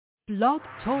Blog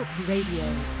Talk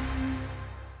Radio.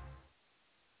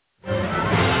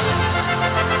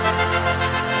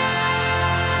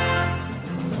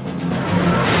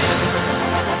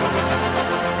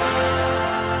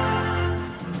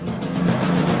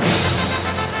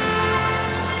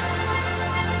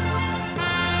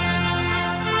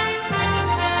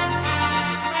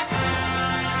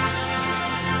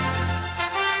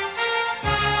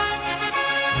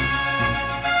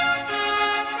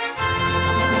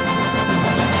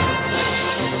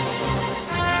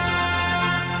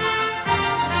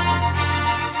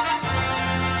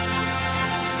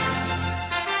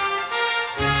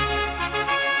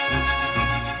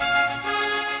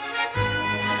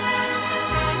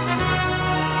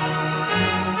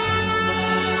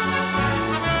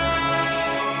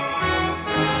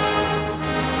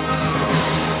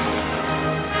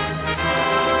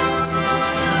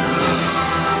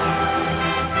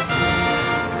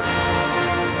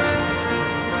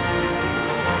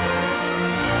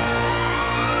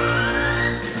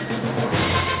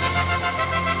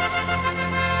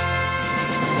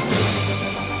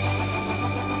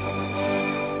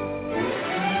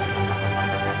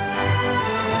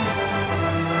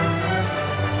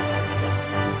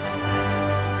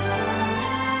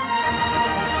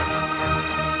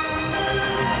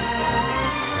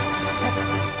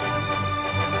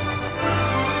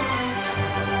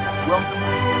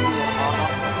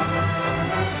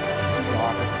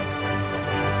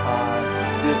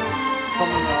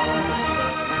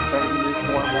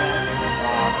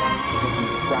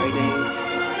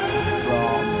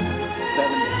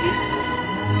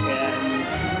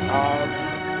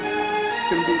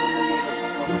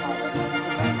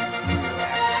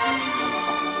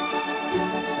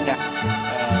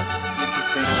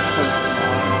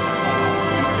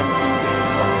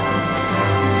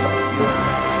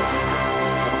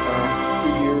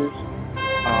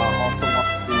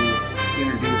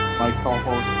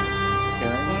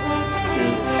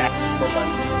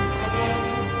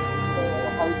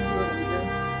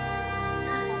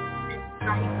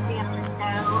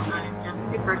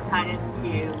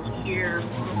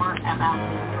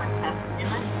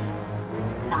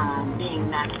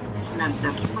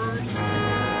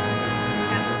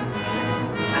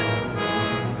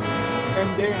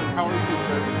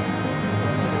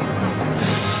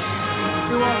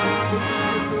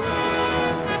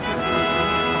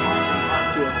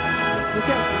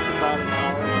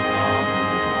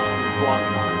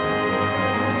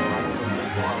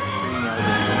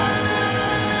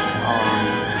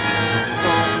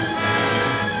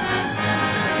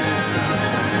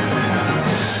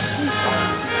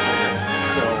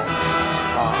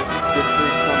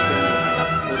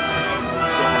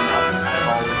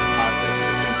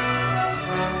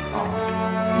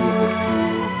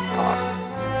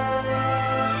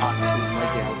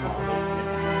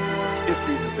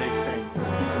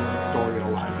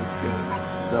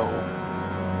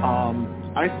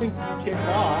 I think to kick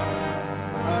off,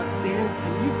 Dan,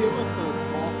 can you give us a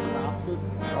small synopsis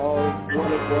of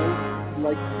what it was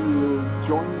like to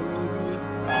join the Navy?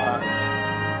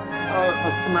 A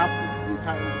synopsis of the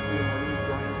time when you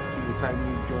joined to the time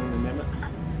you joined the Nimitz?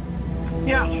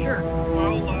 Yeah, sure.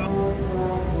 Well,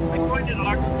 I joined in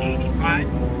August 85.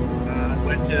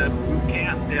 Went to boot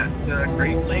camp at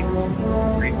Great Lakes,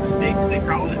 Great Mistake, they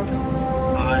call it,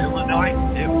 Illinois.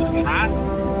 It was hot.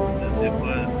 It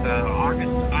was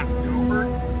October,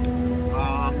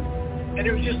 and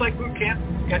it was just like boot camp.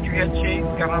 Got your head shaved,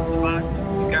 got off the bus,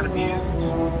 you got abused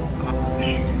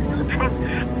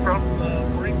from the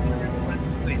morning to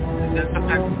Wednesday, and then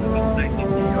sometimes it was night in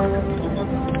New York.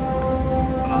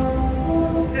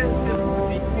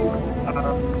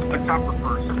 A tougher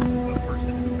person, a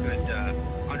person who could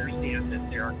understand that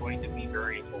there are going to be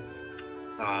variables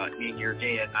in your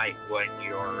day and night when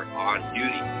you're on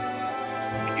duty.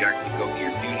 You actually go to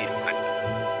your duty assignment,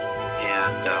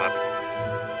 and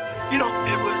it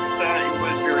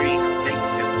was very interesting.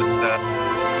 It was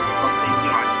something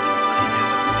I did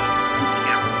boot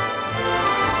camp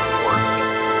course.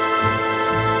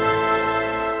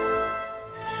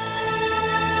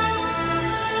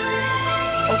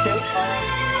 Okay, so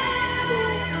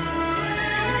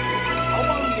how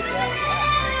long did that last?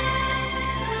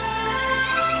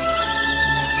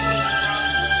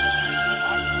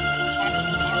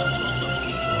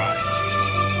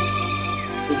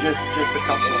 Just a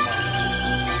couple of months.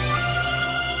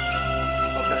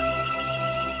 Okay.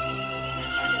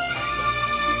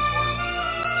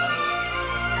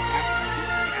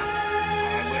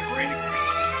 I went right across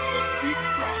the street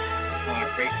from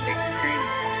Great Lakes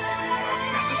Training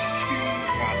Center to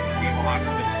Naval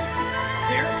Hospital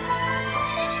there,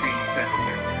 training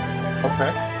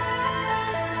Okay.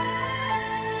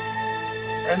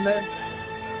 And then,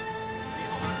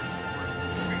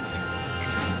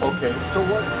 okay, so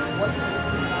what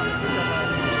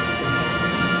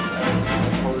as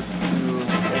opposed to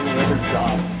any other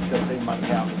job that they might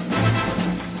have?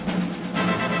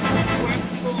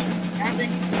 Well,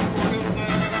 having sort of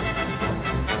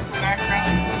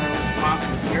background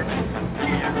here and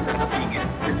being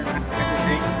interested in that type of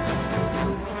thing,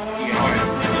 you know,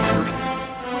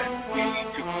 when we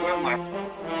took swim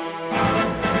lessons,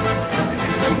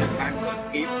 and the time was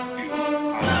able to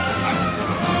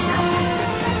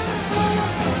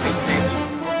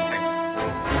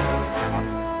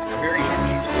very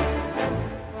interesting.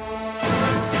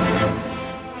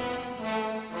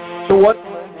 So what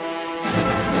led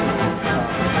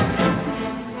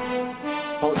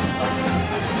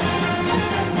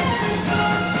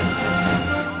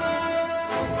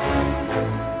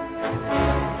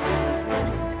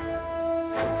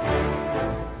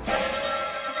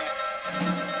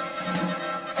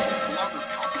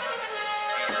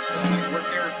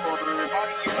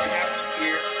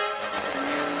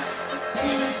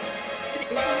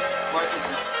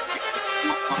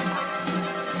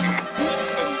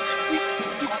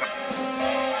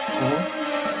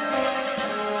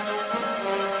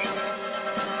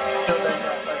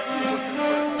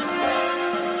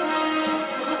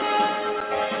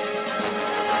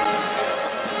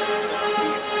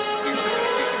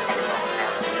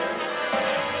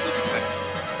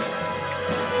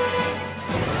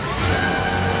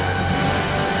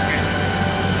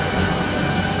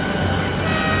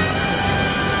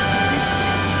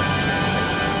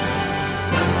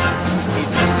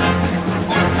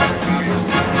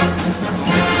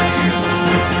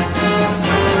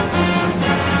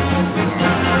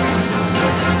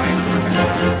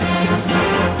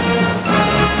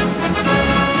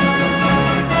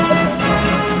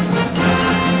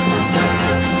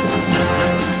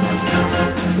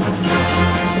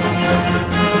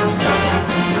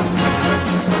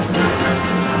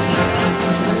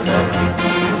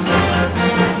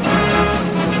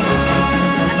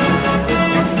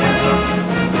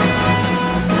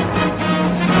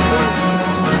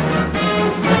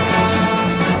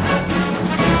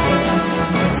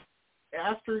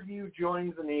after you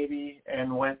joined the Navy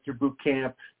and went through boot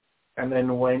camp and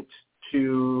then went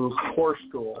to Corps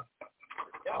School,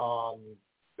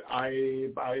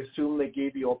 I assume they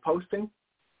gave you a posting?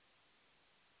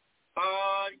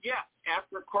 Yeah.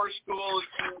 After Corps School,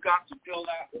 you got to fill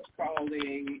out what's called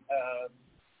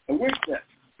a wish list,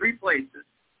 3 places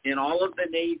in all of the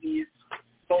Navy's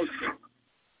postings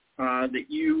that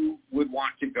you would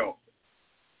want to go.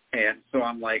 And so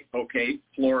I'm like, okay,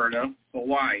 Florida,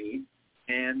 Hawaii,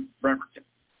 and Bremerton.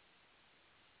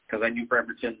 Because I knew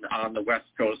Bremerton on the West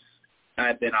Coast. I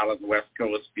had been out on the West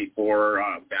Coast before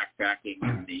backpacking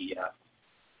in the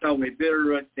Selway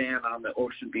Bitterroot and on the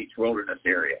Ocean Beach Wilderness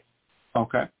area.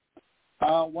 Okay.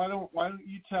 Why don't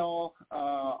you tell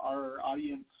our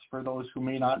audience, for those who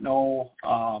may not know,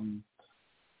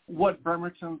 what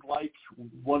Bremerton's like?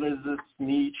 What is its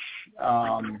niche?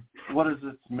 What is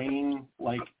its main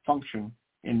function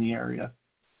in the area?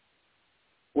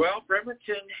 Well,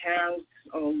 Bremerton has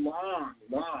a long,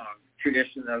 long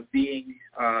tradition of being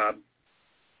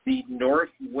the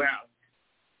Northwest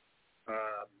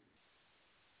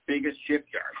biggest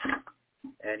shipyard.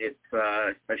 And it's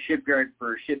a shipyard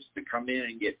for ships to come in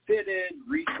and get fitted,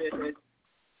 refitted,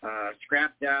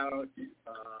 scrapped out,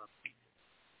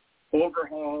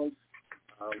 overhauled.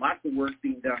 Lots of work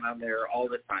being done on there all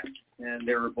the time. And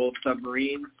there were both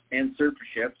submarines and surface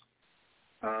ships.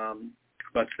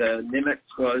 But the Nimitz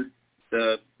was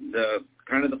the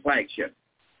kind of the flagship.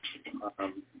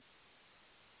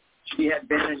 She had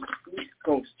been an East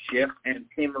Coast ship and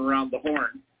came around the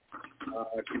Horn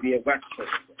to be a West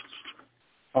Coast ship.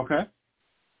 Okay.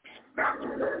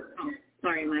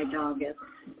 Sorry, my dog is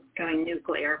going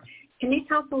nuclear. Can you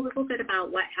tell us a little bit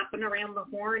about what happened around the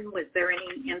Horn? Was there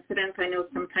any incidents? I know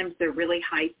sometimes there are really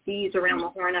high seas around the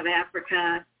Horn of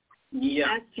Africa. Yeah.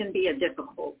 That can be a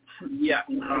difficult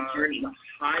journey.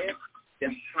 The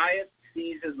highest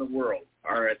seas in the world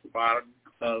are at the bottom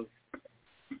of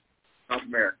South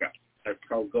America. That's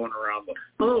called going around the...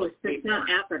 Oh, so it's not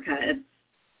Africa. It's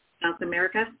South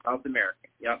America? South America,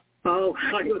 yep. Oh,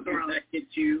 I was wrong. That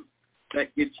gets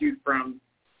you from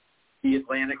the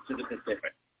Atlantic to the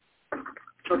Pacific.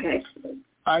 Okay.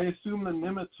 I assume the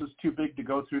Nimitz was too big to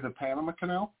go through the Panama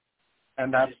Canal,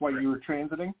 and that's why you were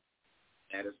transiting?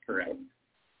 That is correct.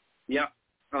 Yep.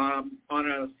 On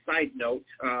a side note,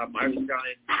 I was down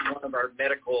in one of our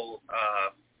medical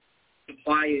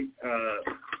supply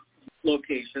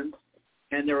locations,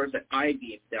 and there was an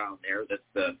I-beam down there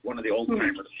that one of the old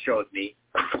timers showed me.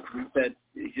 He said,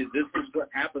 this is what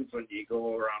happens when you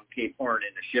go around Cape Horn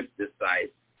in a ship this size.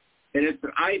 And it's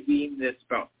an I-beam that's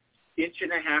about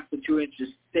 1.5 to 2 inches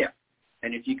thick.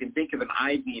 And if you can think of an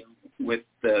I-beam with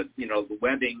the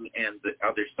webbing and the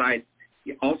other side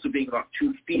also being about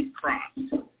 2 feet across.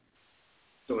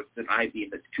 So it's an I-beam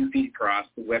that's 2 feet across,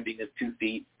 the webbing is 2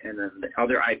 feet, and then the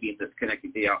other I-beam that's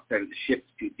connected to the outside of the ship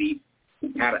is 2 feet.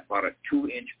 Had about a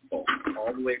 2-inch bolt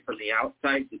all the way from the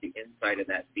outside to the inside of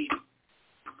that beam.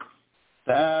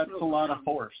 That's a lot of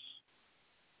force.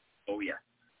 Oh, yeah.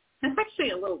 That's actually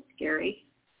a little scary.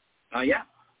 Yeah.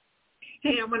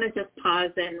 Hey, I want to just pause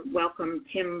and welcome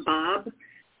Tim Bob,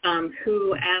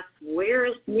 who asked, where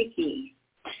is Nikki?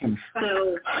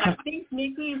 So I think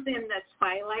Nikki's in the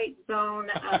twilight zone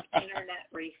of internet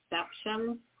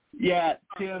reception. Yeah,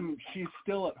 Tim, she's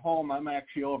still at home. I'm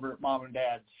actually over at Mom and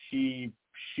Dad's. She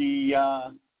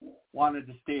wanted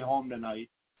to stay home tonight.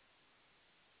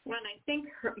 Well, I think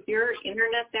your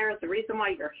internet there, the reason why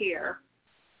you're here,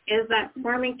 is that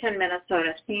Farmington,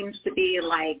 Minnesota seems to be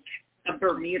like a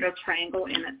Bermuda Triangle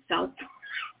in itself.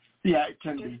 Yeah, it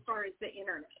can be. As far as the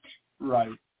internet.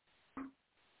 Right.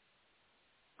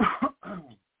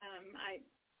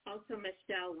 Also,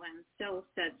 Michelle Lansell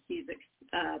said she's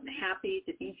happy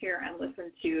to be here and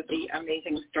listen to the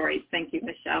amazing stories. Thank you,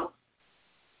 Michelle.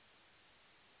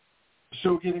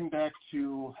 So getting back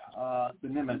to the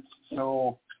Nimitz,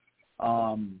 so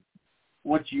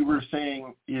what you were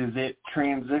saying is it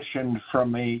transitioned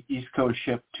from a East Coast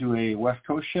ship to a West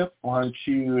Coast ship. Why don't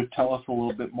you tell us a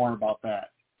little bit more about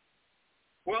that?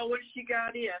 Well, when she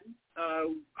got in,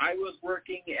 I was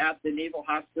working at the Naval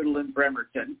Hospital in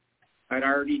Bremerton. I'd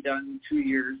already done 2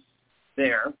 years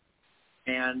there,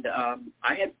 and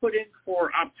I had put in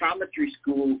for optometry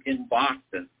school in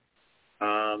Boston.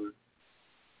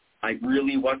 I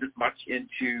really wasn't much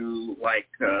into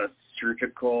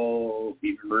surgical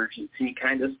emergency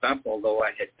kind of stuff, although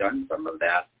I had done some of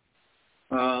that.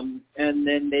 And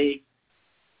then they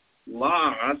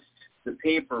lost the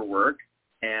paperwork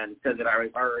and said that I was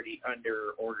already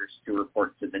under orders to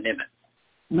report to the Nimitz.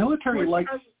 Military likes.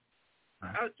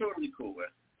 I was totally cool with.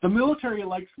 The military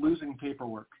likes losing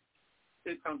paperwork.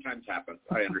 It sometimes happens.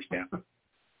 I understand.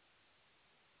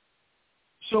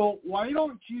 So why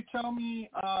don't you tell me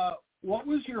what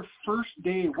was your first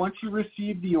day once you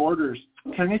received the orders?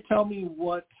 Can you tell me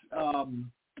what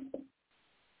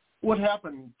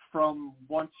happened from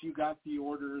once you got the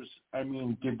orders? I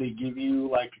mean, did they give you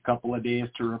like a couple of days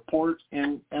to report?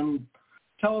 And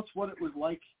tell us what it was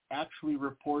like actually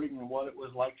reporting and what it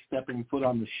was like stepping foot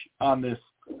on this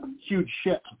huge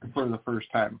ship for the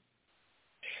first time.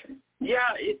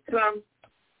 Yeah, it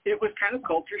was kind of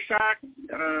culture shock.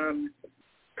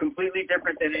 Completely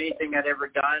different than anything I'd ever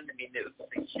done. I mean, it was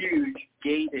a huge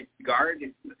gated,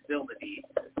 guarded facility,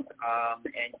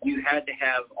 and you had to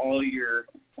have all your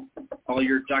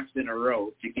ducks in a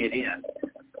row to get in.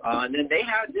 And then they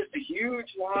had just a huge,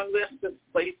 long list of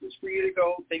places for you to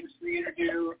go, things for you to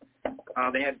do.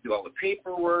 They had to do all the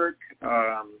paperwork,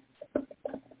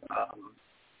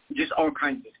 just all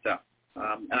kinds of stuff.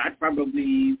 And I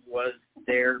probably was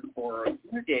there for a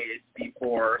few days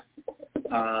before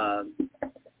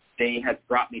they had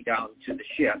brought me down to the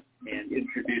ship and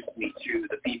introduced me to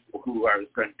the people who I was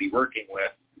going to be working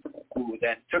with, who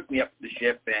then took me up to the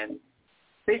ship and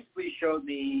basically showed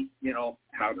me,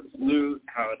 how to salute,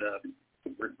 how to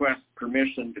request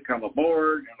permission to come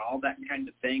aboard and all that kind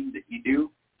of thing that you do.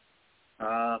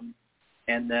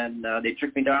 And then they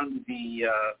took me down to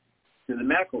the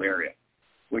medical area,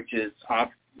 which is off,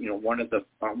 one of the,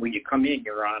 when you come in,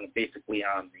 you're basically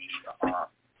on the,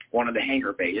 one of the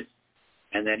hangar bays.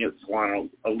 And then it's on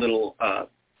a little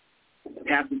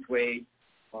passageway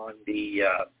on the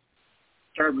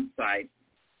starboard side.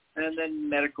 And then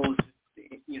medical is,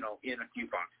 in a few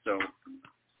bunks. So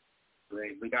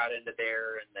we got into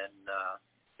there, and then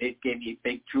they gave me a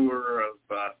big tour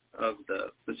of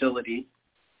the facility.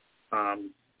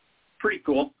 Pretty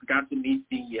cool. I got to meet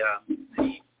the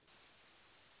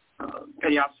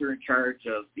petty officer in charge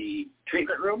of the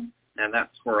treatment room, and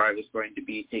that's where I was going to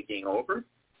be taking over.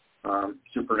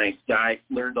 Super nice guy,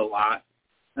 learned a lot.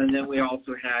 And then we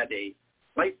also had a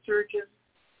flight surgeon,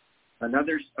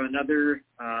 another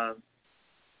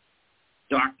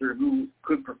doctor who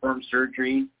could perform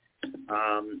surgery,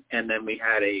 and then we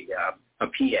had a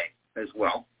PA as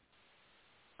well.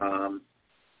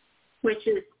 Which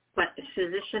is what, the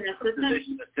physician assistant?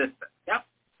 Physician assistant, yep.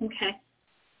 Okay.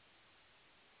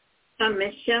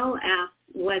 Michelle asked,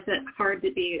 was it hard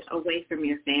to be away from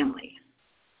your family?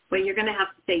 Well, you're going to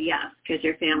have to say yes because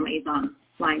your family's on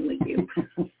flying with you.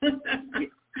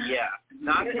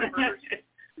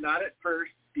 Not at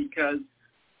first, because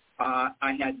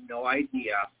I had no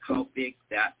idea how big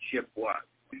that ship was.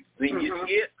 I mean, you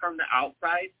see it from the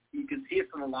outside, you can see it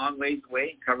from a long ways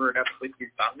away and cover it up with your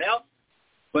thumbnail.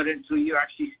 But until you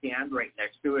actually stand right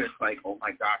next to it, it's like, oh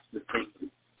my gosh, this thing is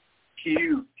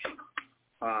huge.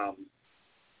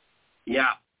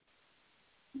 Yeah.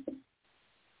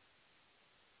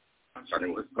 I'm sorry,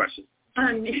 what was the question?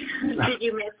 Did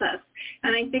you miss us?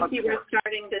 And I think you were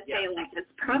starting to say, like, it's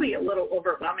probably a little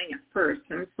overwhelming at first.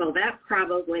 And so that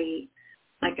probably,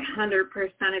 like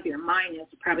 100% of your mind is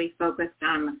probably focused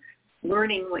on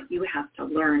learning what you have to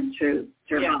learn to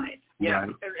survive. Yeah.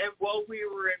 And while we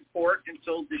were in port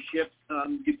until the ship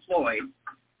deployed,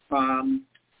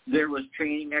 there was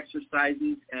training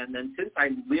exercises. And then since I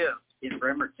lived in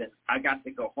Bremerton, I got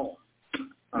to go home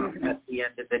at the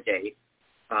end of the day.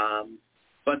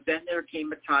 But then there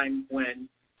came a time when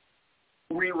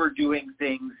we were doing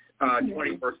things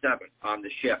 24/7 on the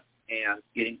ship and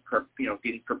getting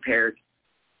prepared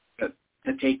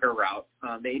to take a route.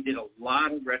 They did a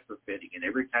lot of retrofitting, and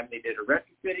every time they did a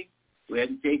retrofitting, we had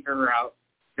to take her out,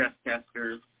 stress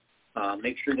testers,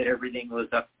 make sure that everything was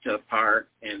up to par,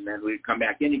 and then we'd come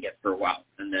back in again for a while,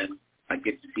 and then I'd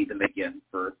get to see them again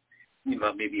for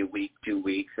maybe a week, 2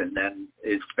 weeks, and then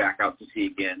it's back out to sea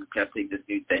again, testing this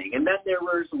new thing. And then there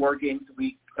was war games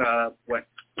we went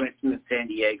to in San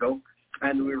Diego,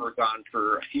 and we were gone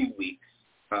for a few weeks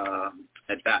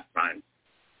at that time.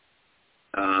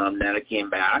 Then I came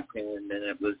back, and then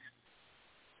it was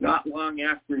not long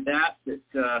after that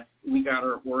we got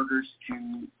our orders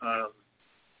to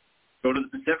go to the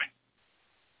Pacific.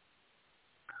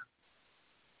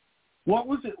 What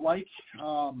was it like?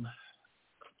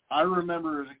 I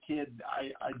remember as a kid,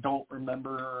 I don't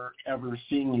remember ever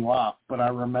seeing you off, but I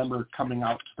remember coming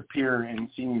out to the pier and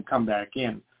seeing you come back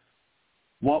in.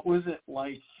 What was it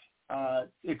like?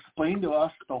 Explain to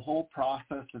us the whole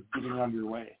process of getting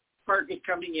underway. Part is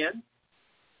coming in,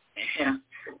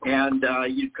 and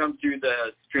you'd come through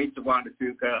the Straits of Juan de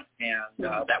Fuca,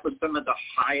 and that was some of the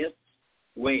highest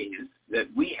waves that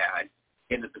we had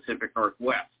in the Pacific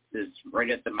Northwest, is right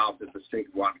at the mouth of the Strait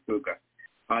of Juan de Fuca.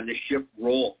 The ship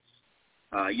rolls.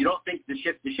 You don't think the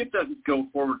ship doesn't go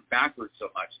forward and backwards so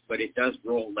much, but it does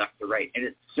roll left to right. And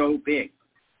it's so big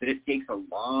that it takes a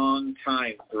long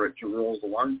time for it to roll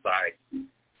alongside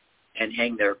and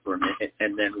hang there for a minute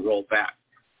and then roll back.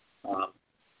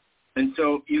 And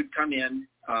so you'd come in,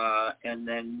 and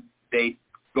then they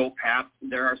go past.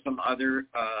 There are some other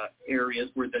areas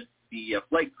where the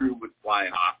flight crew would fly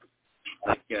off,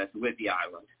 like Whidbey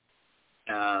Island.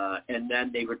 And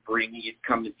then they would bring you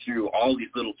coming through all these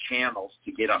little channels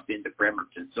to get up into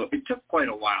Bremerton. So it took quite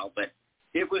a while, but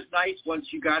it was nice once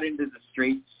you got into the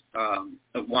Straits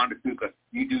of Juan de Fuca.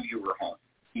 You knew you were home.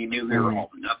 You knew you were home.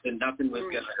 Nothing was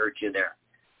going to hurt you there.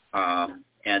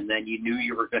 And then you knew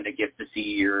you were going to get to see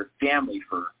your family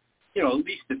for, at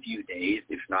least a few days,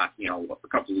 if not, a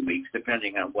couple of weeks,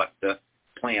 depending on what the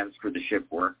plans for the ship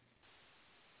were.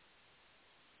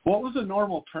 What was a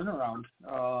normal turnaround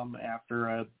after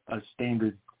a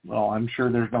standard, well, I'm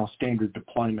sure there's no standard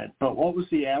deployment, but what was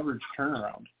the average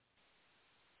turnaround?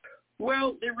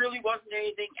 Well, there really wasn't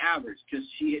anything average because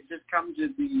she had just come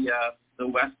to the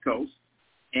West Coast,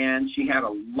 and she had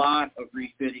a lot of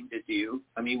refitting to do.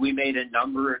 I mean, we made a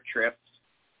number of trips.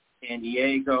 San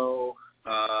Diego,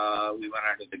 we went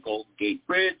under the Golden Gate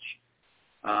Bridge.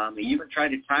 We even tried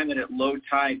to time it at low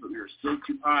tide, but we were still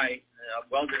too high.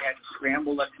 Welder had to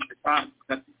scramble up to the top,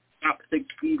 cut the top 6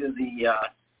 feet of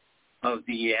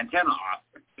the antenna off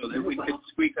so that we could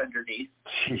squeak underneath.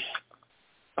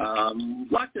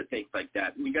 Lots of things like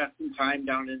that. We got some time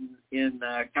down in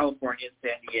California, in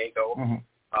San Diego,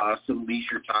 some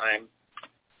leisure time.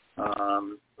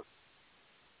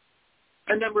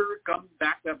 And then we were coming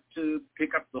back up to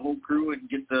pick up the whole crew and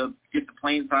get the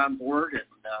planes on board,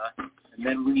 and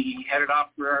then we headed off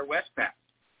for our WestPac,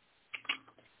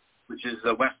 which is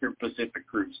the Western Pacific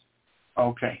cruise.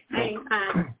 Okay.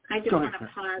 I just want to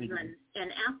pause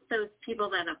and ask those people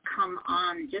that have come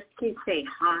on just to say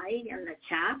hi in the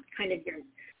chat, kind of at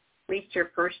least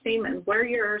your first name and where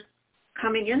you're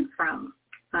coming in from.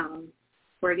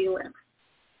 Where do you live?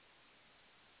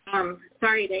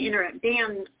 Sorry to interrupt.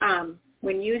 Dan,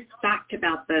 when you talked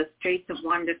about the Straits of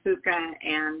Juan de Fuca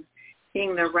and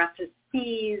seeing the roughest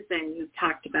seas, and you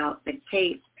talked about the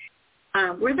Cape,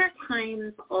 were there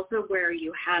times also where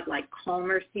you had like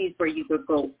calmer seas where you could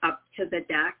go up to the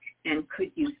deck, and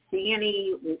could you see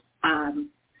any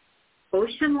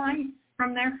ocean life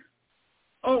from there?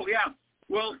 Oh yeah.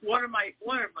 Well, one of my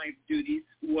duties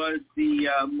was the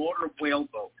motor whale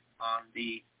boat on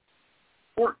the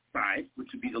port side, which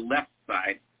would be the left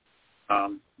side.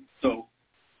 So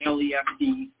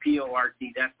L-E-F-T,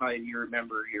 P-O-R-T, that's how you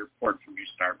remember your port from your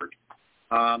starboard.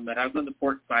 And I was on the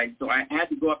port side, so I had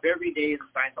to go up every day and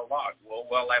sign the log. Well,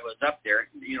 while I was up there,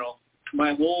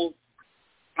 my whole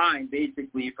time,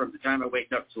 basically, from the time I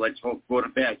wake up till I go to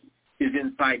bed, is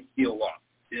inside steel logs.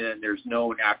 And there's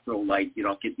no natural light. You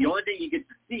don't get. The only thing you get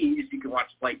to see is you can watch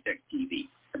flight deck TV.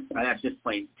 And that's just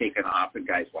planes taking off and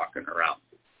guys walking around.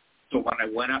 So when I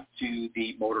went up to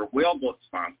the motor whaleboat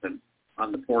sponson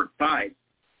on the port side,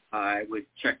 I would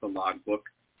check the logbook.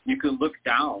 You can look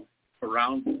down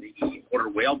around the motor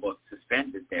whaleboat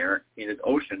suspended there in the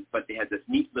ocean, but they had this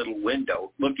neat little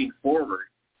window looking forward,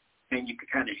 and you could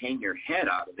kind of hang your head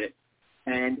out of it.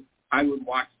 And I would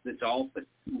watch the dolphins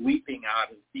leaping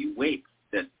out of the wake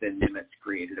that the Nimitz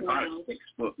created, about a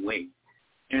 6-foot wake.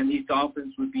 And these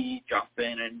dolphins would be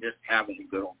jumping and just having a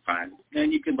good old time.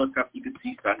 And you can look up, you could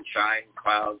see sunshine,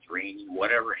 clouds, rain,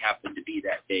 whatever happened to be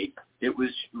that day. It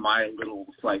was my little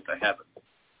slice of heaven.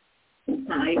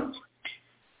 Nice.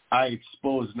 I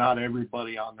suppose not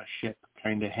everybody on the ship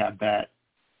kind of had that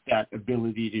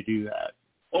ability to do that.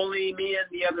 Only me and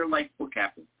the other lifeboat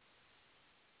captain.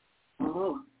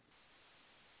 Oh.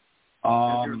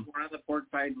 There was one on the port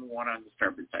side and one on the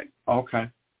starboard side. Okay.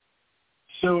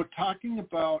 So talking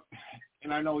about,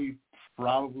 and I know you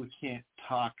probably can't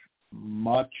talk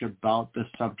much about this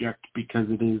subject because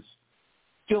it is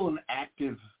still an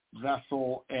active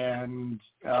vessel and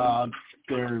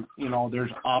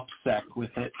there's OPSEC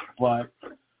with it, but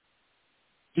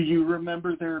do you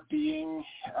remember there being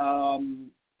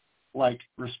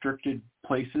restricted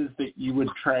places that you would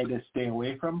try to stay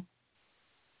away from?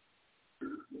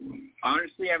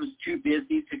 Honestly, I was too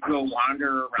busy to go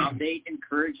wander around. They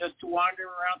encouraged us to wander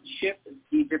around the ship and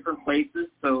see different places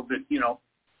so that,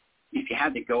 if you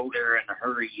had to go there in a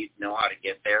hurry, you'd know how to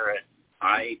get there. And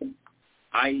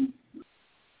I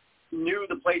knew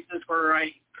the places where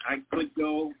I could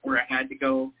go, where I had to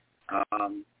go.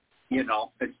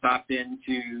 I'd stop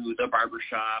into the barber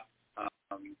shop,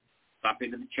 stop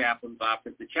into the chaplain's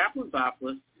office. The chaplain's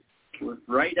office was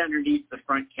right underneath the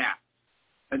front cap.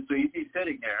 And so you'd be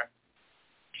sitting there,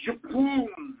 shaboom,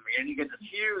 and you get this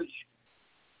huge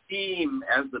steam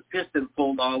as the piston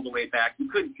pulled all the way back. You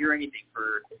couldn't hear anything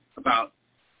for about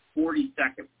 40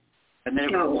 seconds. And then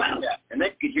it was dead. And then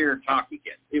you could hear her talk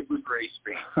again. It was very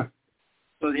strange.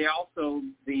 So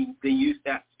they used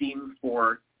that steam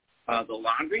for the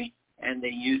laundry, and they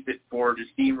used it for the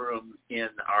steam room in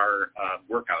our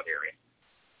workout area.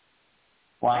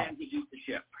 Wow. And to heat the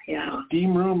ship. Yeah.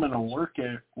 Steam room and a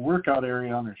workout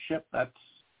area on a ship, that's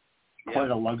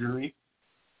quite a luxury.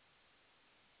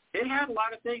 It had a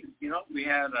lot of things. We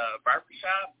had a barber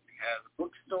shop, we had a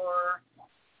bookstore,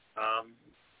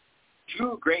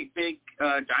 2 great big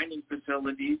dining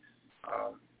facilities.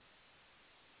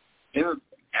 It was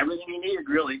everything you needed,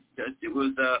 really. It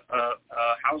was a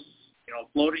house, a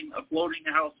floating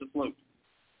house afloat.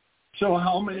 So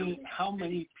how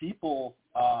many people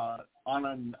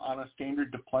on a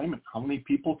standard deployment? How many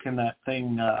people can that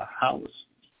thing house?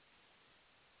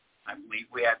 I believe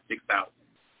we had 6,000.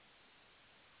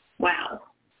 Wow.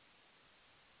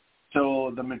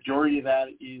 So the majority of that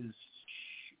is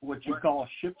what you call a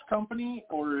ship's company,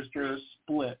 or is there a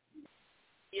split?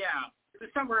 Yeah, it was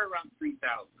somewhere around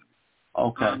 3,000.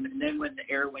 Okay. And then when the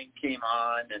air wing came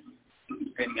on, and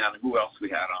depending on who else we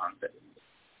had on, but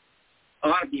a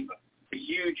lot of people. A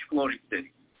huge floating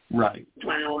city. Right.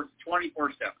 Wow.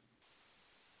 24/7.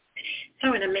 I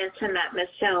want to mention that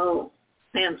Michelle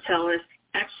Mansell is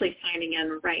actually signing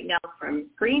in right now from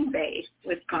Green Bay,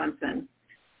 Wisconsin,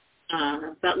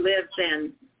 but lives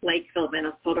in Lakeville,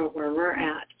 Minnesota, where we're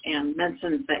at, and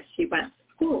mentions that she went to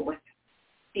school with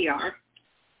CR.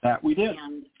 That we did.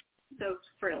 And so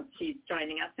thrilled she's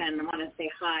joining us, and I want to say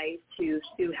hi to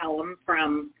Sue Helm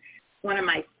from one of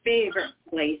my favorite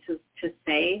places to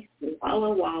stay,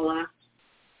 Walla Walla,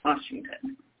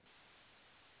 Washington.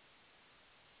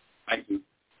 I do.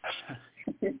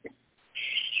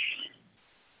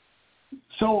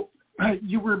 So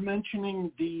you were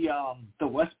mentioning the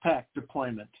Westpac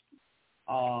deployment.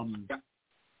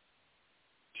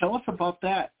 Tell us about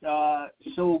that.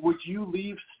 So would you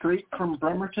leave straight from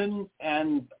Bremerton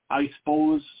and I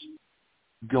suppose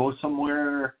go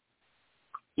somewhere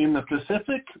in the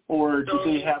Pacific, or do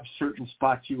they have certain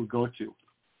spots you would go to?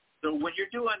 So when you're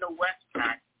doing the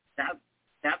Westpac,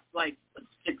 that's like a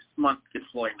 6-month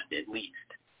deployment at least.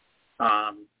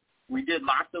 We did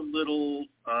lots of little,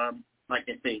 like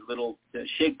I say, little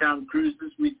shakedown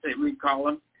cruises, we'd call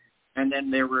them. And then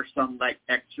there were some like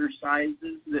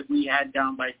exercises that we had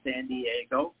down by San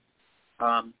Diego.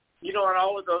 and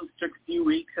all of those took a few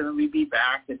weeks, and then we'd be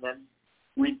back, and then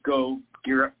we'd go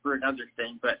gear up for another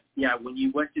thing. But, yeah, when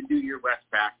you went to do your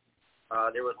Westpac,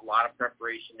 there was a lot of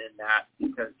preparation in that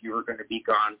because you were going to be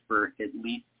gone for at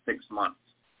least 6 months.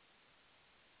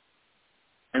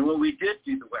 And when we did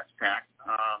do the Westpac,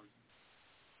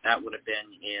 that would have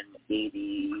been in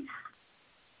 80.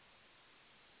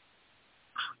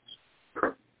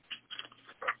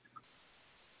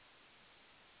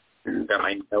 Got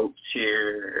my notes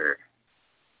here.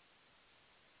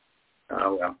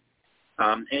 Oh, well.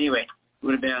 Anyway, it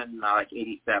would have been like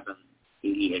 87,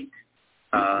 88.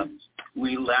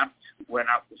 We left, went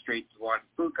out the streets of Juan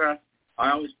Fuca.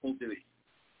 I always pull duty,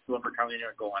 whoever coming in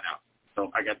or going out. So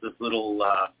I got this little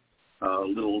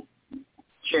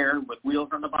chair with wheels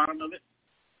on the bottom of it,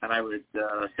 and I would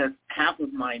set half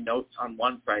of my notes on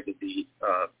one side of the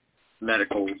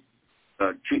medical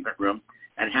treatment room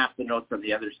and half the notes on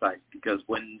the other side, because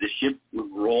when the ship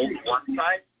would roll to one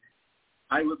side,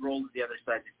 I would roll to the other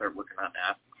side to start working on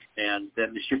that, and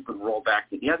then the ship would roll back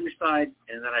to the other side,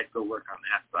 and then I'd go work on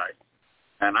that side.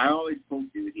 And I always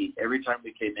pulled duty every time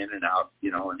we came in and out,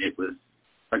 and it was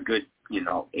a good,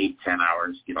 8-10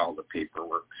 hours, get all the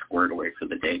paperwork squared away for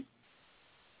the day.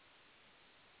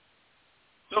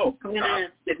 So,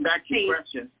 getting back to your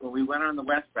question, when we went on the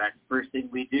Westpac, the first thing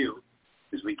we do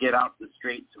is we get out the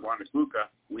straits of Juan Fuca,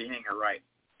 we hang a right,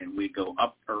 and we go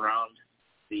up around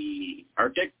the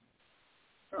Arctic,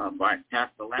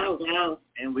 past the land,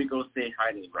 and we go say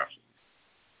hi to the Russians.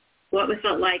 What was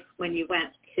it like when you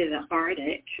went to the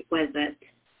Arctic? Was it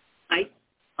ice?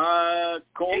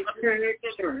 Cold.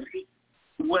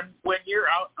 When you're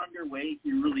out underway,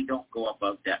 you really don't go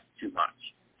above depth too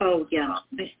much. Oh, yeah,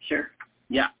 sure.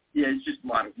 Yeah, it's just a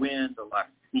lot of wind, a lot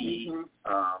of sea,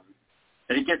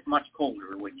 and it gets much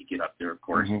colder when you get up there, of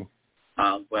course.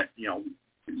 Mm-hmm. But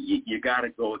you gotta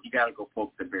go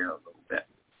poke the bear a little bit.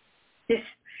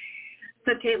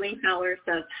 So Kaylee Fowler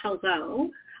says hello,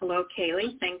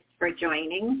 Kaylee. Thanks for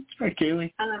joining. Hi,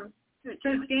 Kaylee. So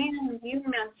Dan, you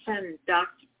mentioned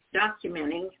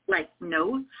documenting like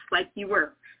notes, like you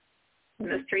were in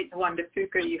the streets of Juan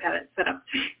Fuca, you had it set up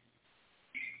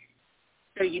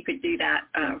so you could do that,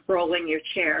 rolling your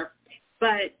chair.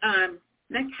 But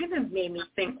that kind of made me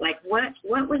think, like, what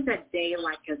was a day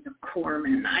like as a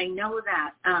corpsman? I know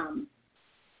that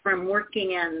from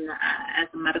working in as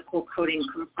a medical coding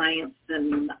compliance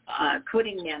and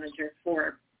coding manager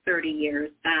for 30 years,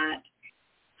 that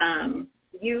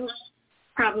you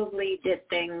probably did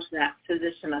things that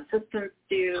physician assistants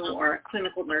do or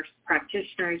clinical nurse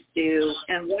practitioners do.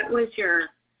 And what was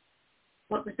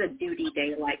a duty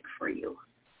day like for you?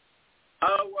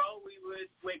 Well, we would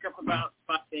wake up about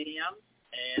 5 a.m.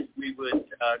 and we would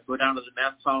go down to the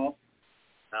mess hall.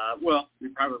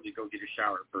 We'd probably go get a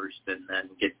shower first and then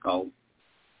get all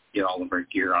of our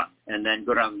gear on, and then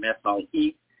go down to the mess hall,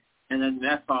 eat, and then the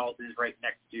mess hall is right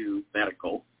next to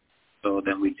medical, so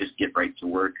then we just get right to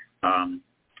work.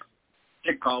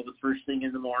 Sick call was first thing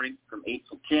in the morning from 8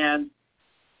 till 10,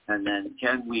 and then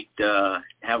 10 we'd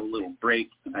have a little break.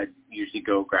 I'd usually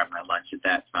go grab my lunch at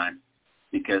that time,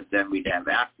 because then we'd have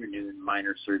afternoon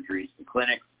minor surgeries in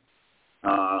clinics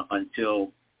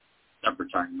until supper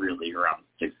time, really around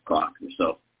 6 o'clock or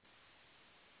so.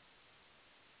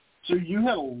 So you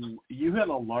had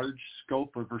a large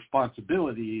scope of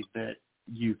responsibility that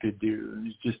you could do.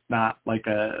 It's just not like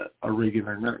a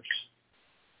regular nurse.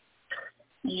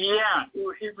 Yeah,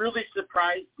 it really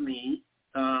surprised me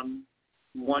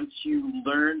once you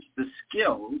learned the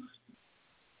skills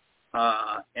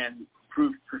and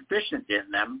proved proficient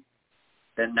in them.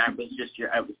 Then that was it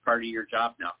was part of your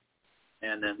job now.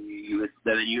 And then you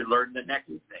learn the next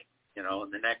thing, and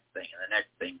the next thing, and the next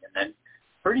thing, and then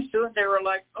pretty soon they were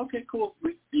like, okay, cool,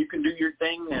 you can do your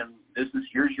thing, and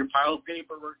here's your pile of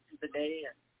paperwork for the day,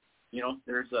 and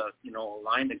there's a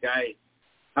line of guys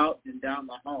out and down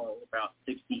the hall about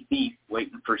 60 feet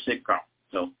waiting for sick call.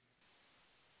 So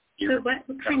what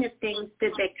kind of things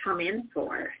did they come in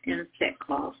for in sick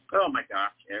calls? Oh my gosh,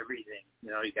 everything.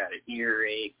 You got an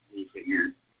earache, you got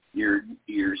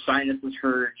your sinuses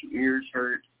hurt, your ears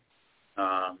hurt.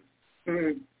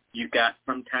 You got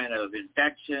some kind of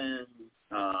infection.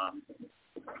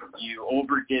 You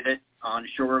overdid it on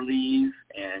shore leave,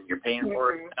 and you're paying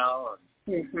for it now.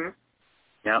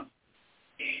 Yep.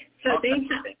 So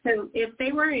if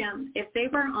they were on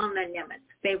the Nimitz,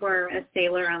 they were a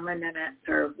sailor on the Nimitz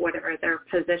or whatever their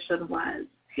position was.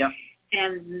 Yep.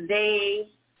 And they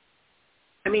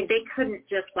couldn't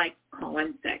just like call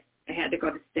in sick. They had to go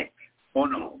to sick. Oh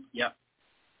no. Yep.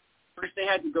 First, they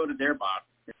had to go to their boss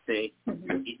and say,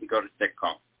 "I need to go to sick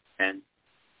call," and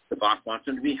the boss wants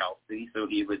them to be healthy, so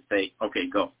he would say, "Okay,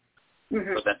 go."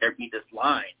 so that there'd be this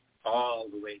line all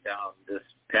the way down this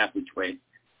passageway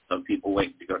of people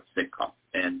waiting to go to sick call.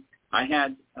 And I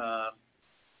had,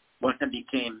 once I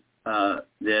became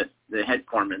the head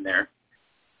foreman there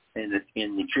in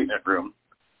the treatment room,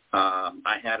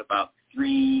 I had about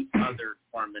 3 other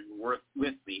foremen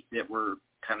with me that were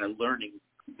kind of learning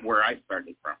where I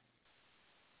started from.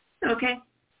 Okay.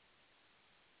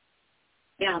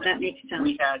 Yeah, that makes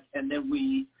sense.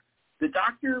 The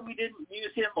doctor, we didn't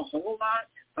use him a whole lot,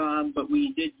 but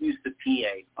we did use the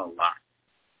PA a lot.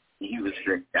 He was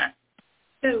strict guy.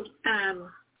 So, I know,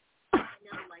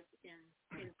 like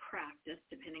in practice,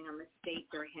 depending on the state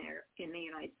or here in the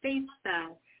United States,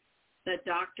 the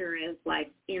doctor is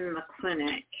like in the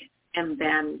clinic, and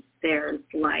then there's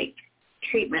like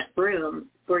treatment rooms.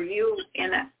 Were you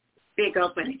in a big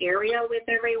open area with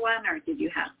everyone, or did you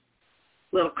have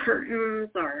little curtains,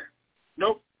 or?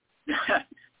 Nope.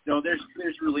 No, there's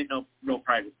really no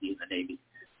privacy in the Navy.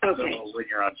 Okay. So when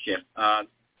you're on shift,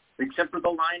 except for the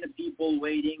line of people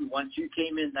waiting, once you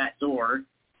came in that door,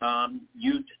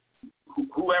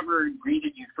 whoever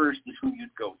greeted you first is who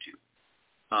you'd go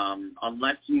to.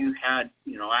 Unless you had,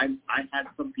 I had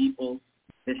some people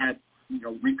that had,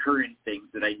 recurring things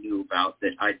that I knew about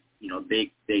that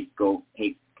they'd go,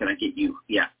 hey, can I get you?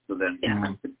 Yeah. So then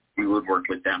we would work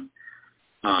with them.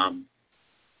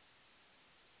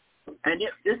 And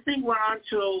this thing went on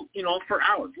till, for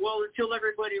hours. Well, until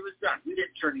everybody was done. We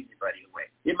didn't turn anybody away.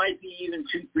 It might be even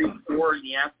 2, 3, 4 in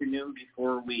the afternoon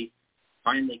before we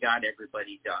finally got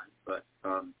everybody done. But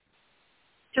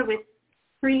so with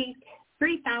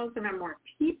 3,000 or more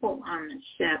people on the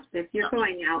ship, if you're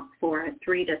going out for a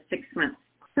 3 to 6 month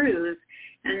cruise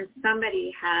and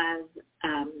somebody has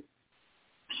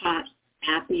hot,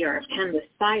 happy, or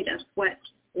appendicitis,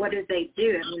 what do they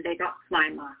do? I mean, they don't fly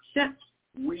them off ship.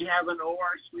 We have an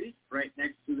OR suite right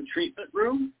next to the treatment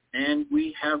room, and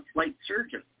we have flight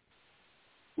surgeons.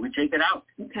 We take it out.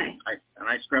 Okay.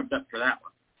 I scrubbed up for that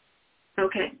one.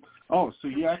 Okay. Oh, so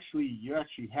you actually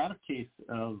had a case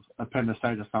of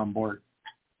appendicitis on board.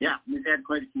 Yeah, we've had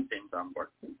quite a few things on board.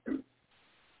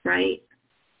 Right.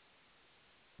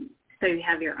 So you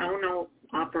have your own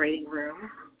operating room.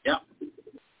 Yep.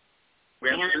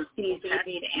 You need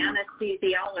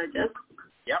anesthesiologist.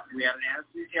 Yep, we had an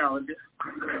anesthesiologist.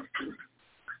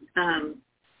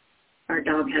 Our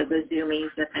dog has a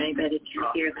zoomies if anybody can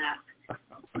hear that.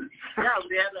 Yeah,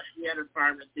 we had a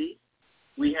pharmacy.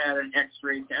 We had an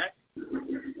X-ray tech.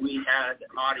 We had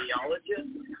an audiologist.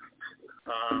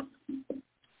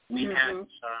 We had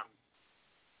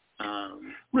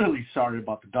really sorry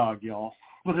about the dog, y'all,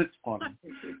 but it's funny.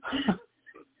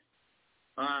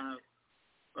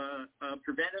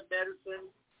 Preventive medicine.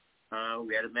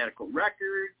 We had a medical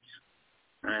record.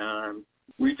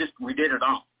 We did it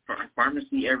all.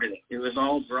 Pharmacy, everything. We're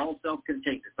all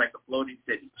self-contained. It's like a floating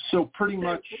city. So pretty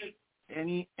much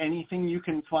anything you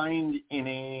can find in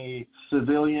a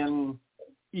civilian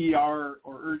ER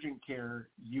or urgent care,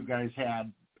 you guys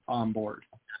had on board.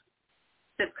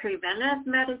 The preventive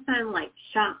medicine, like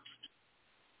shots,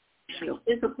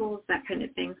 physicals, that kind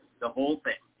of thing. The whole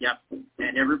thing. Yep.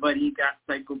 And everybody got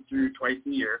cycled through twice a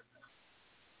year.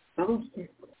 Oh,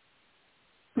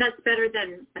 that's better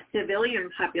than a civilian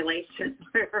population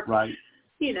where, right.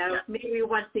 Maybe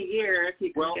once a year if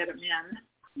you can get them in.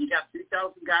 You got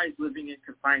 3,000 guys living in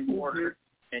confined quarters,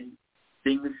 and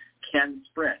things can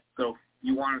spread. So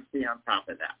you want to stay on top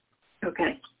of that.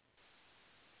 Okay.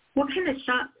 What kind of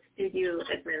shots did you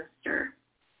administer?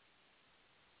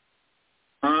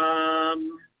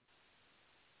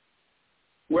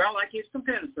 Well, I gave some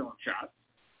penicillin shots.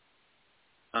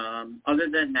 Other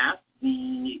than that,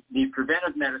 the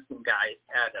preventive medicine guys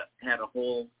had a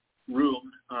whole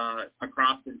room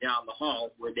across and down the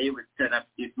hall where they would set up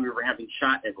if we were having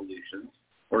shot evolutions,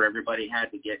 or everybody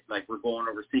had to get, like, we're going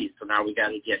overseas, so now we got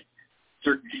to get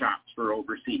certain shots for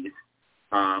overseas.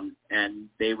 And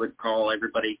they would call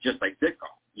everybody just like sick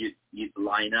call. You'd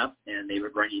line up, and they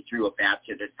would run you through a batch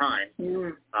at a time.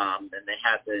 And they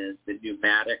had the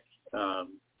pneumatic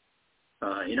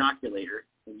inoculator,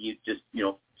 and you just,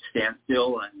 stand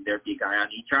still, and there'd be a guy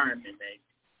on each arm, and they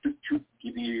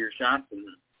give you your shots. And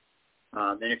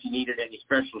then if you needed any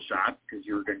special shots, because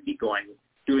you were going to be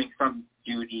doing some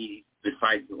duty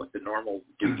besides what the normal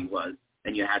duty was,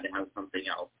 and you had to have something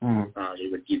else, they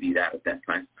would give you that at that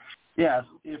time. Yes,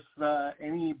 if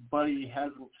anybody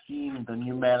hasn't seen the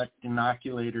pneumatic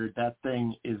inoculator, that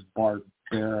thing is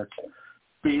barbaric.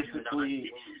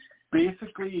 Basically,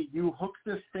 you hook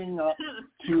this thing up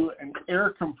to an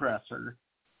air compressor,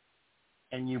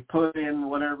 and you put in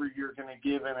whatever you're going to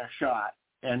give in a shot.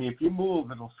 And if you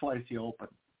move, it'll slice you open.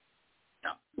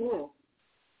 Yeah. Cool.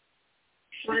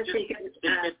 Thank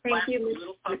you,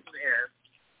 little puff of air,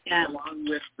 yeah. along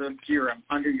with the serum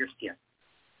under your skin.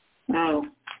 Oh,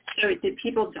 so did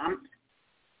people dump?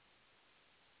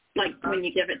 Like when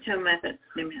you give it to them, if it's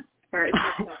or is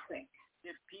it so quick?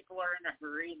 If people are in a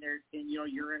hurry and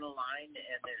you're in a line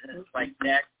and it's like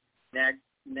next,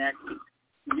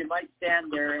 you might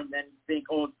stand there and then think,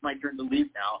 oh, it's my turn to leave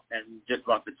now, and just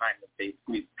about the time that they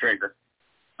squeeze the trigger.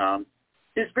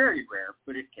 It's very rare,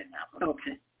 but it can happen.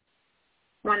 Okay.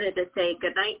 Wanted to say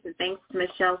good night and thanks to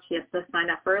Michelle. She has to sign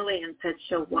up early and said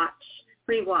she'll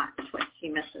rewatch what she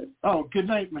misses. Oh, good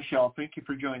night, Michelle. Thank you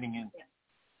for joining in. Yeah,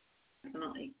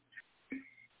 definitely.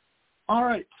 All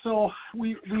right, so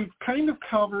we've kind of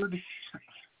covered,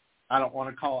 I don't want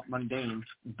to call it mundane,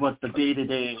 but the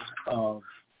day-to-day of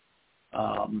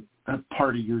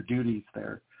part of your duties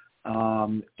there.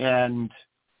 And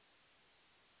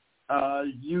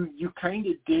you kind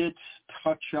of did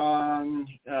touch on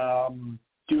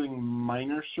doing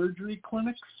minor surgery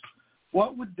clinics.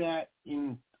 What would that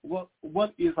what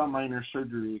is a minor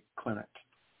surgery clinic?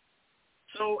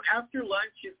 So after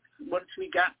lunch, once we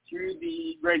got through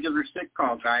the regular sick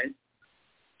call guys,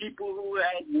 people who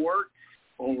had warts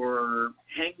or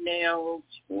hangnails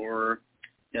or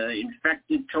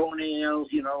infected toenails,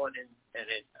 and a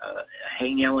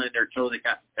hangnail in their toe that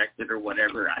got infected or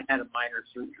whatever, I had a minor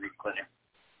surgery clinic.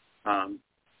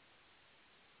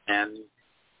 And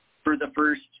for the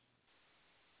first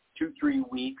 2-3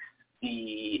 weeks,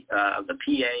 the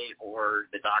PA or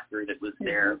the doctor that was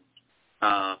there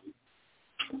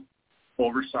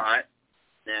oversaw it.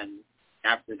 Then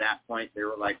after that point, they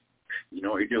were like, you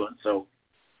know what you're doing. So,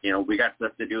 we got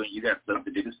stuff to do and you got stuff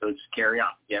to do. So just carry on.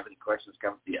 If you have any questions,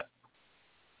 come see us.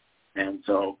 And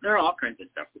so there are all kinds of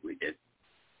stuff that we did.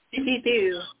 Did you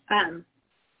do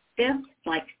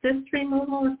cyst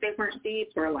removal if they weren't deep,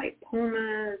 or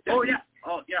lipomas? Oh yeah,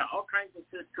 all kinds of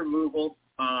cyst removal.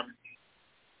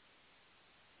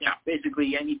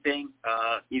 Basically anything.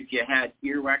 If you had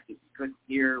earwax, if you couldn't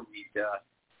hear,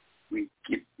 we'd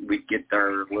get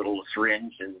our little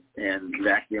syringe and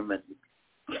vacuum and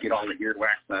get all the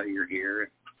earwax out of your ear.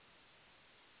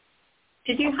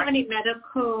 Did you have any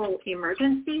medical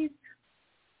emergencies?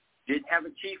 Did have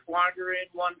a chief wander in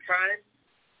one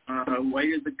time,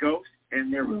 white as a ghost,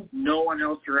 and there was no one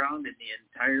else around in the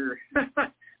entire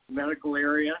medical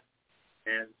area,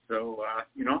 and so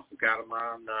got him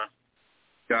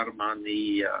on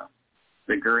the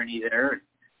gurney there, and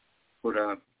put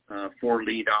a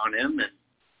 4-lead on him, and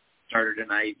started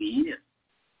an IV, and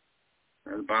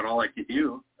that's about all I could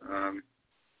do.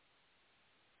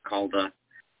 Called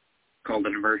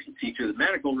an emergency to the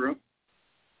medical room.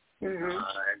 Mm-hmm.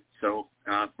 So,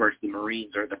 of course, the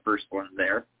Marines are the first ones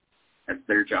there. That's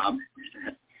their job.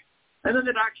 And then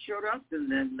the doc showed up,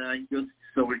 and then he goes,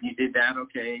 so when you did that,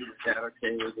 okay, you did that,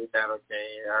 okay, you did that,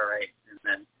 okay, all right. And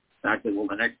then I said, well,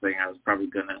 the next thing I was probably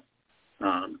going to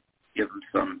give him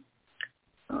some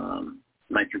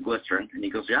nitroglycerin. And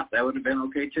he goes, yeah, that would have been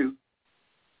okay, too.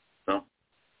 So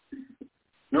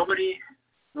nobody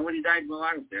died while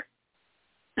I was there.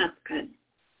 That's good.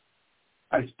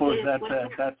 I suppose that's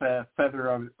a feather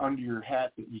under your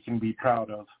hat that you can be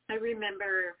proud of. I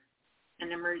remember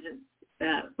an emergency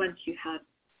once you had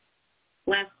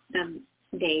left the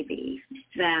Navy,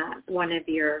 that one of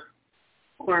your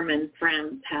corpsman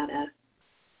friends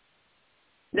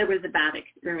there was a bad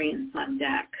experience on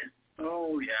deck.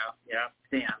 Oh yeah,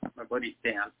 Stan, my buddy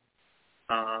Stan,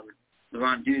 was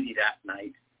on duty that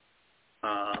night.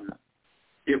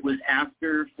 It was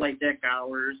after flight deck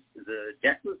hours. The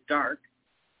deck was dark.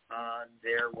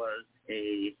 There was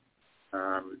a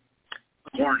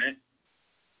Hornet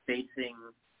facing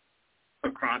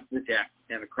across the deck,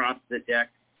 and across the deck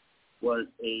was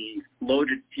a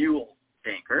loaded fuel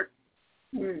tanker.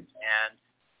 And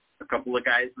a couple of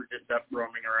guys were just up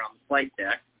roaming around the flight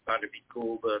deck. Thought it'd be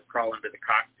cool to crawl into the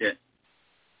cockpit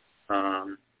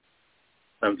of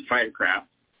the fighter craft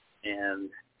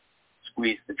and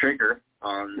squeeze the trigger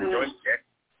on the joystick,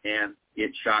 and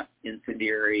it shot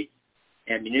incendiary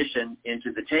ammunition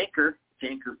into the tanker. The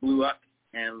tanker blew up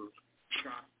and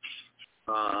shot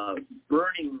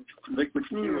burning liquid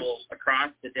fuel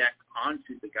across the deck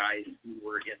onto the guys who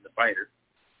were in the fighter.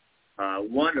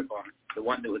 One of them, the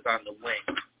one that was on the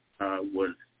wing,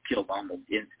 was killed almost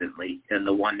instantly, and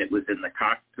the one that was in the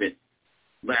cockpit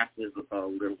lasted a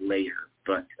little later.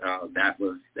 But that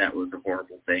was a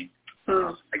horrible thing.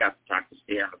 I got to talk to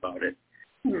Stan about it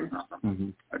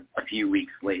a few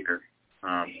weeks later.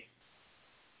 That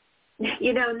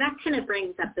kind of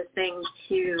brings up the thing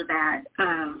too, that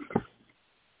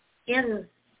in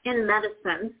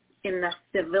medicine, in the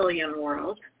civilian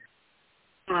world,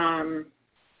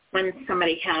 when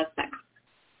somebody has that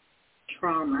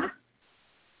trauma,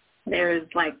 there's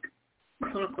like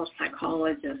clinical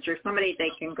psychologist or somebody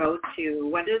they can go to.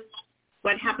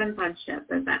 What happens on ship?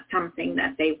 Is that something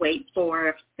that they wait for?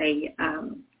 If they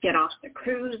get off the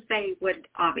cruise, they would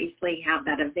obviously have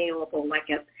that available, like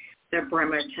at the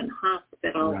Bremerton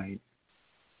Hospital. Right.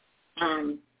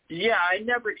 Yeah, I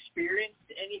never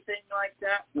experienced anything like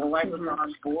that while I was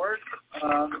on board.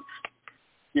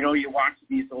 You watch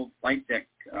these old flight deck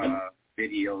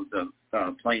videos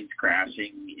of planes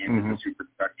crashing into the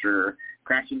superstructure,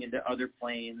 crashing into other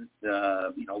planes,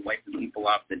 wiping people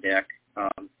off the deck.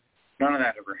 None of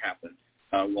that ever happened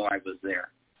while I was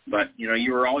there. But,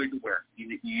 you were always aware.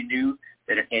 You knew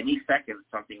that at any second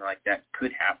something like that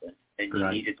could happen, and you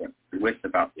needed to be with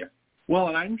about you. Well,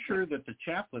 and I'm sure that the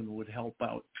chaplain would help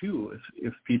out, too,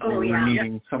 if people were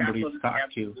needing somebody to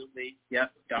talk to. Yes,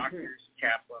 doctors,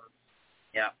 chaplains.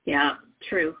 Yeah. Yeah,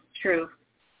 true. There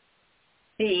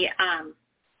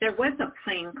was a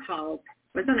plane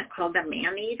wasn't it called the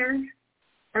Man-Eater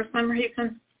for some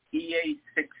reason?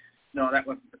 EA6. No, that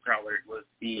wasn't the Prowler. It was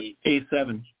the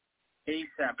A7.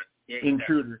 A7. The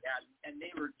Intruder. Yeah, and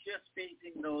they were just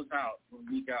phasing those out when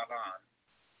we got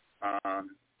on.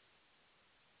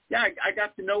 I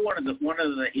got to know one of the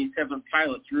A7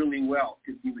 pilots really well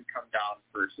because he would come down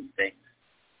for some things.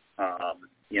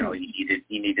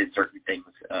 He needed certain things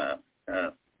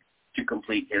to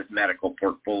complete his medical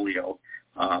portfolio,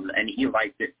 and he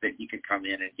liked it that he could come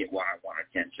in and get one-on-one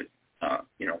attention,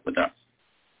 with us.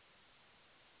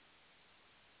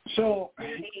 So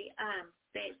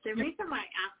the reason why I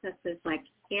ask this is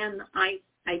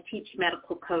I teach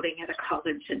medical coding at a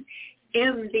college, and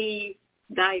in the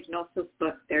diagnosis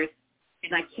book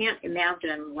and I can't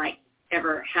imagine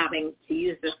ever having to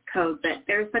use this code, but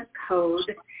there's a code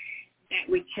that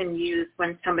we can use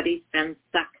when somebody's been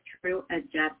sucked through a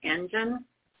jet engine.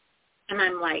 And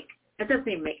I'm like, that doesn't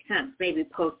even make sense. Maybe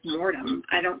post-mortem.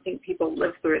 I don't think people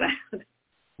live through that.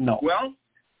 No. Well,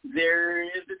 there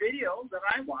is a video that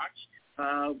I watched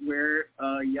where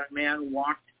a young man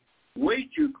walked way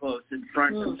too close in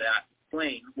front of that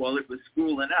plane while it was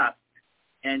spooling up,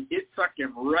 and it sucked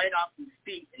him right off his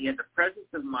feet, and he had the presence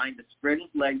of mind to spread his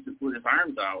legs and put his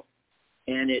arms out,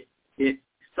 and it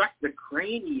sucked the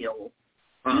cranial,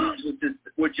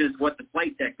 which is what the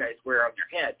flight deck guys wear on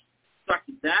their head, sucked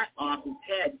that off his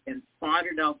head and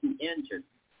spotted out the engine.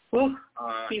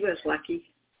 He was lucky.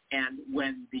 And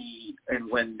when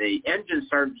the engine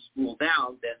started to spool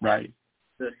down, then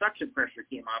the suction pressure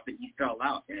came off and he fell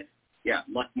out. And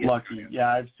lucky.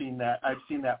 Yeah, I've seen that. I've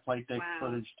seen that flight deck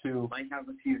footage too. Might have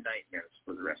a few nightmares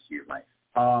for the rest of your life.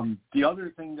 The other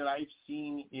thing that I've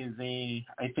seen is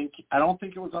I don't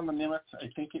think it was on the Nimitz. I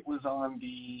think it was on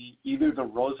either the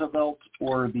Roosevelt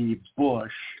or the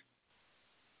Bush.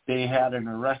 They had an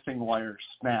arresting wire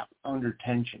snap under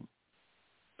tension.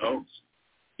 Oh,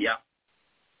 yeah.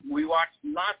 We watched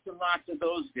lots and lots of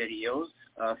those videos.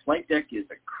 Flight deck is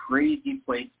a crazy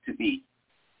place to be.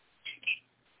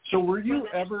 So was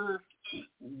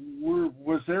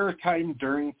there a time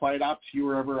during flight ops you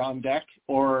were ever on deck,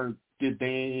 or did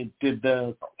the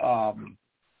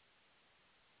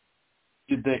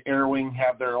Air Wing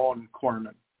have their own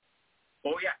corpsman?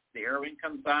 Oh yeah, the Air Wing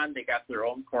comes on. They got their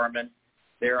own corpsman.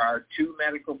 There are 2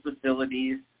 medical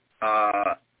facilities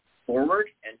forward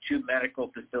and 2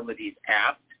 medical facilities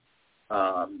aft,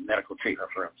 medical treatment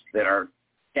rooms that are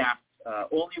staffed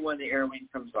only when the Air Wing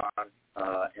comes on,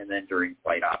 and then during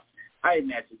flight ops. I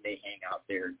imagine they hang out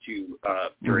there too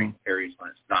during periods when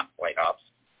it's not flight ops.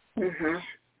 Mm-hmm.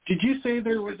 Did you say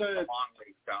there was a long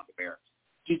ways down to barracks?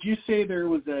 Did you say there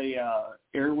was a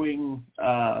Air Wing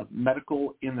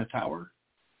medical in the tower?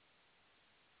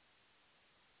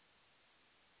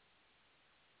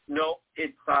 No,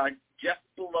 it's just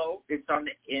below. It's on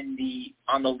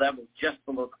the level just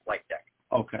below the flight deck.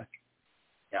 Okay.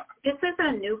 Yeah. This is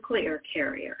a nuclear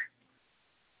carrier.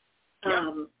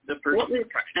 The first of her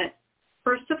kind.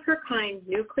 First of her kind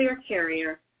nuclear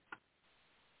carrier.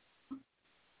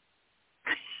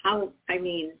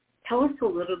 Tell us a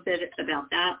little bit about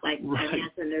that. I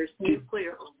imagine there's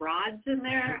nuclear rods in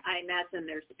there. I imagine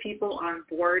there's people on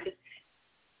board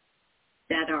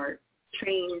that are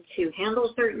trained to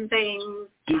handle certain things.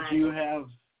 Did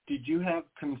you have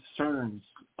concerns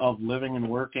of living and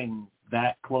working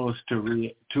that close to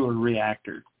a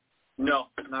reactor? No,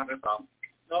 not at all.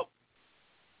 Nope.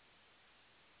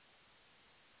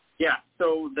 Yeah.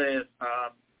 So the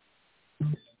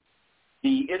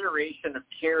iteration of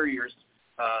carriers,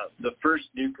 the first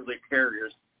nuclear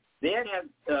carriers, they had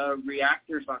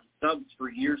reactors on subs for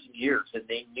years and years, and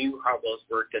they knew how those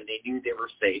worked, and they knew they were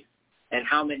safe, and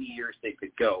how many years they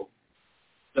could go.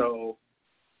 So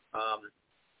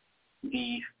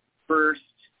the first,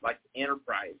 like,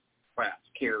 Enterprise class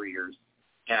carriers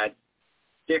had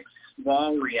 6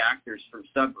 small reactors from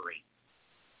submarines.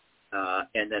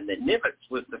 And then the Nimitz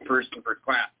was the first ever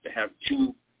class to have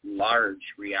 2 large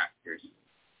reactors,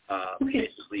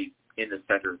 basically in the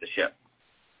center of the ship.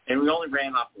 And we only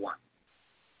ran off 1.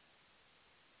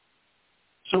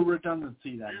 So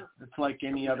redundancy then. It's like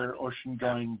any other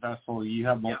ocean-going vessel. You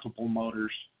have multiple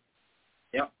motors.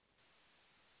 Yep.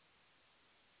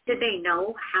 Did they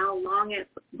know how long it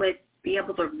would be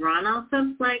able to run off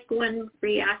of, like, 1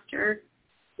 reactor?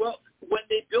 Well, when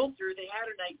they built her, they had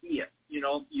an idea. You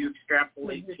know, you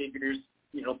extrapolate figures,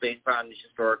 you know, based on the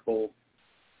historical,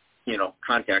 you know,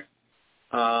 context.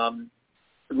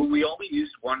 We only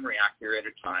used 1 reactor at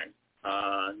a time.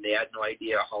 They had no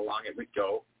idea how long it would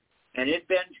go. And it had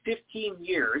been 15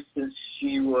 years since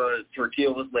her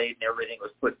keel was laid and everything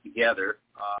was put together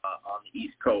on the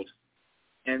East Coast.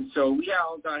 And so we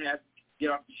all had to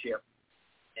get off the ship.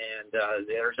 And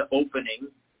there's an opening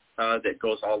that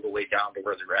goes all the way down to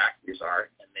where the reactors are,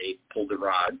 and they pulled the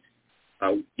rods.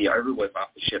 Everyone's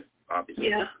off the ship, obviously.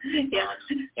 Yeah.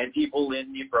 And people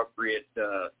in the appropriate,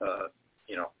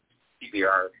 you know,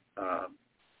 CBR,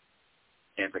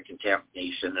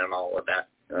 anti-contamination and all of that,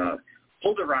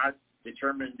 pulled the rods,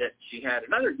 determined that she had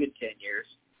another good 10 years.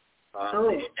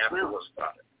 They didn't have to worry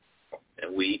about it.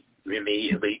 And we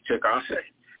immediately took off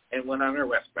and went on our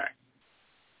Westpac.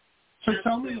 So That's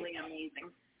really amazing.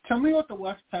 Tell me what the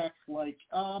Westpac's like.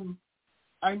 I'm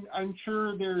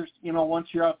sure there's, you know, once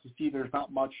you're out to sea, there's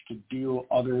not much to do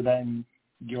other than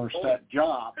your set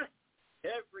job.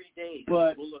 Every day,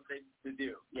 but we'll look things to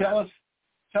do.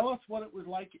 Tell us what it was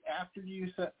like after you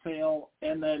set sail,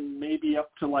 and then maybe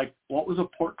up to, like, what was a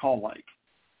port call like?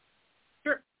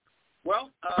 Sure.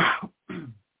 Well,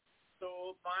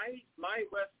 so my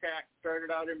Westpac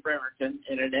started out in Bremerton,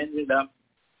 and it ended up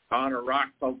on a rock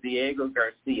called Diego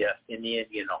Garcia in the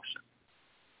Indian Ocean.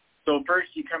 So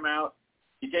first you come out,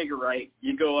 you take a right,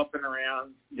 you go up and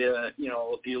around the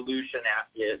Aleutian,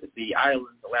 the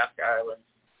islands, Alaska Islands,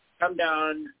 come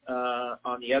down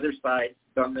on the other side,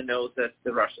 on the nose, that's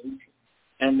the Russians,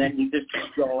 and then you just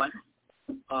keep going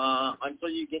until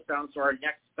you get down. So our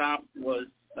next stop was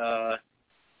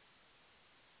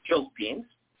Philippines.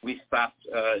 We stopped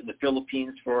in the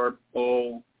Philippines for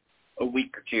a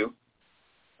week or 2.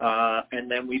 And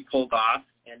then we pulled off,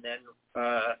 and then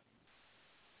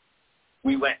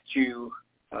we went to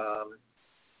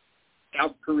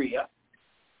South Korea.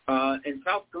 In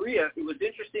South Korea, it was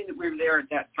interesting that we were there at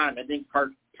that time. I think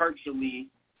partially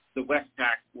the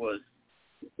Westpac was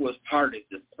part of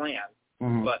this plan,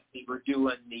 but we were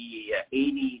doing the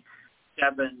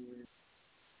 87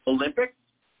 Olympics.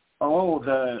 Oh,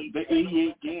 the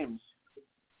 88 games.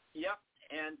 Yep.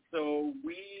 And so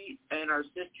we and our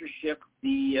sister ship,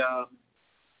 the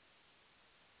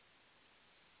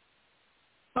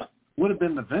would have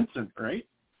been the Vincent, right?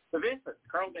 The Vincent,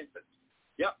 Carl Vincent.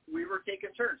 Yep, we were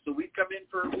taking turns. So we'd come in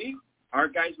for a week. Our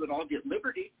guys would all get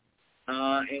Liberty,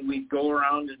 and we'd go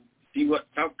around and see what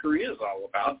South Korea is all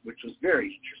about, which was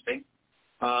very interesting.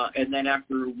 And then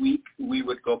after a week, we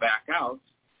would go back out,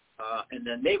 and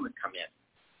then they would come in,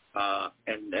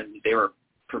 and then they were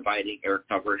providing air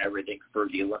cover and everything for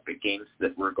the Olympic Games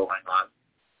that were going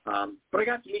on. But I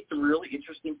got to meet some really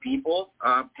interesting people.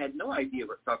 Had no idea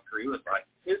what South Korea was like.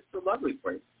 It's a lovely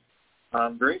place.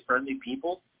 Very friendly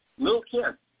people. Little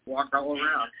kids walk all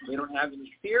around. They don't have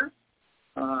any fear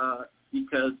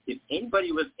because if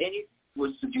anybody was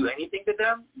to do anything to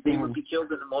them, they would be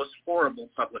killed in the most horrible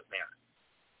public manner.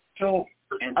 So,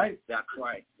 and that's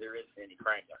why there isn't any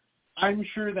crime there. I'm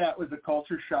sure that was a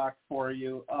culture shock for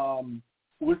you.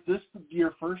 Was this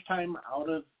your first time out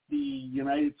of the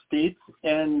United States,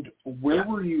 and where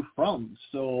were you from?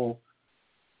 So,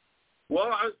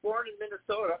 well, I was born in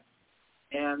Minnesota,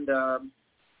 and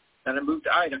I moved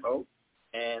to Idaho,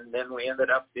 and then we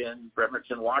ended up in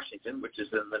Bremerton, Washington, which is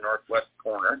in the northwest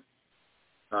corner,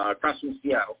 across from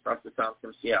Seattle, across the town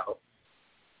from Seattle.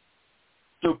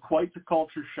 So quite the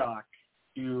culture shock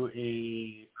to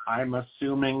I'm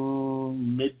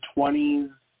assuming,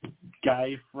 mid-20s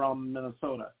guy from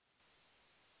Minnesota.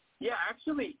 Yeah,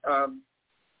 actually,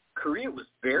 Korea was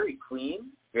very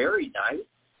clean, very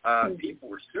nice. People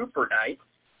were super nice.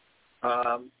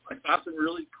 I saw some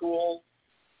really cool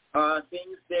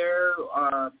things there.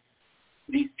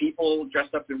 These people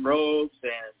dressed up in robes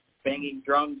and banging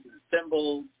drums and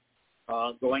cymbals,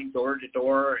 going door to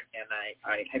door. And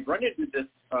I had run into this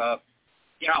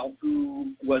gal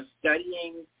who was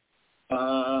studying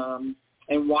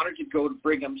and wanted to go to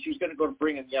Brigham. She was going to go to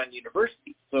Brigham Young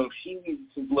University. So she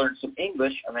needed to learn some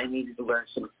English, and I needed to learn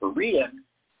some Korean.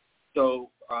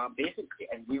 So basically,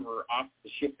 and we were off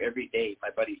the ship every day. My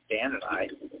buddy Stan and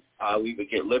I, we would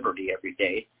get Liberty every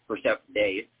day for 7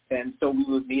 days. And so we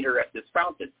would meet her at this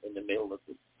fountain in the middle of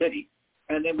the city.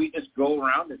 And then we just go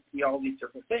around and see all these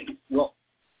different things. Well,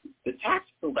 the tax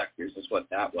collectors is what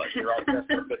that was. They're all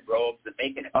dressed up in robes and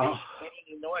making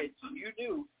any noise. So you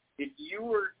knew if you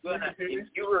were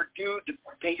due to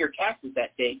pay your taxes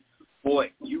that day,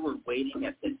 boy, you were waiting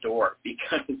at the door,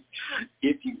 because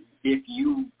if you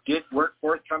weren't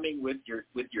forthcoming with your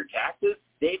taxes,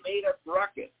 they made a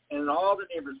ruckus, and all the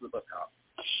neighbors would look out.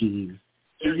 Jeez.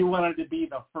 So you wanted to be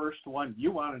the first one.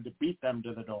 You wanted to beat them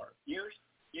to the door. You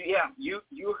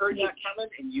heard that coming,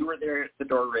 and you were there at the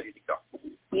door ready to go.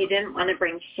 You didn't want to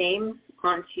bring shame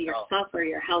onto yourself or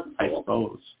your household. I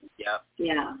suppose. Yeah.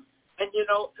 Yeah. And,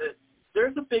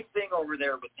 there's a big thing over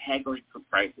there with haggling for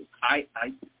prices. I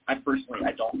personally,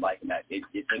 I don't like that. It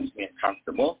makes me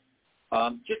uncomfortable.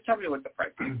 Just tell me what the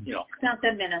price is, It's not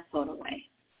the Minnesota way.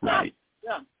 Right.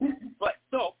 Yeah. But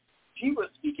so she was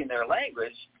speaking their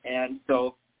language, and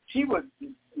so she would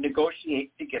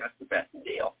negotiate to get us the best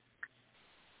deal.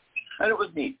 And it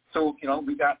was neat. So,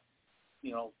 we got,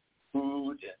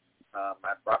 food, and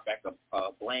I brought back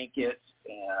a blanket,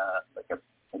 like a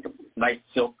nice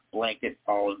silk blanket,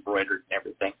 all embroidered and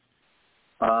everything.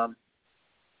 And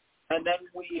then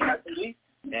we had to leave.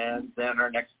 And then our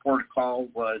next port of call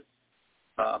was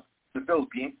the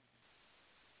Philippines.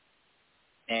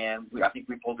 And I think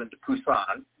we pulled into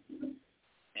Busan.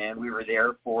 And we were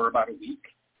there for about a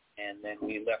week. And then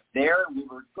we left there. We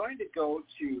were going to go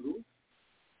to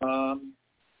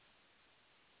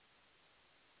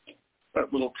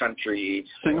that little country.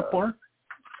 Singapore?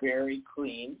 Very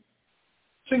clean.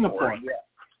 Singapore. Yeah,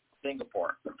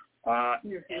 Singapore.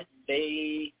 And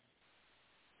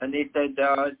they said,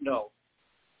 no,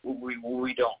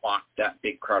 we don't want that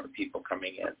big crowd of people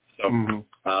coming in.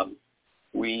 So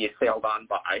we sailed on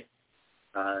by,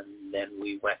 and then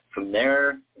we went from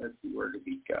there. Let's see, where did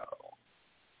we go?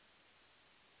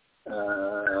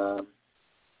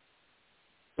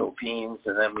 Philippines,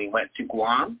 and then we went to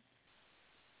Guam,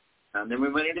 and then we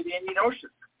went into the Indian Ocean.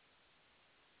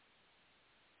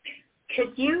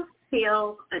 Could you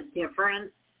feel a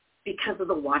difference because of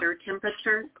the water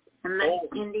temperature in the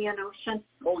Indian Ocean?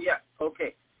 Oh, yeah.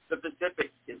 Okay. The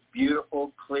Pacific is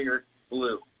beautiful, clear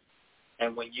blue.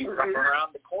 And when you come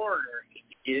around the corner and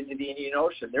you get into the Indian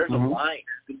Ocean, there's a line.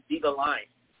 You can see the line.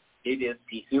 It is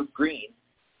pea soup green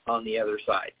on the other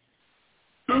side.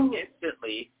 And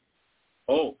instantly,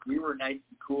 we were nice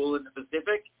and cool in the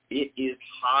Pacific. It is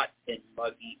hot and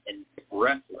muggy and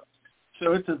breathless.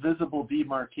 So it's a visible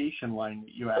demarcation line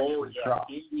that you actually draw.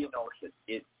 Indian Ocean.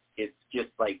 It's just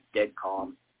like dead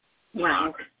calm.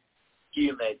 Wow.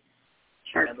 Humid.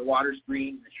 Sure. And the water's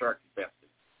green and the shark infested.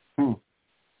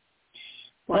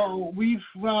 Well,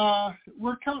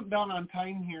 we're counting down on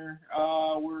time here.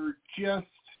 We're just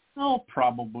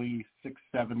probably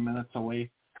 6-7 minutes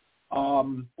away.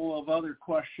 Full of other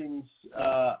questions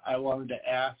I wanted to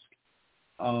ask.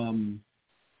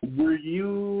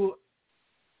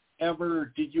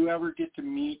 Did you ever get to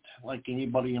meet like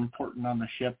anybody important on the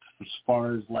ship as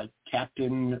far as like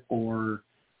captain or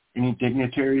any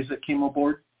dignitaries that came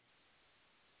aboard?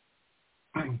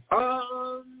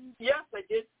 Yes, I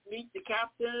did meet the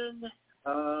captain,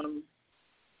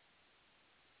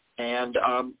 and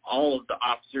all of the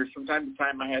officers. From time to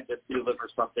time, I had to deliver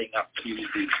something up to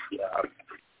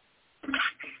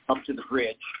the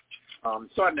bridge.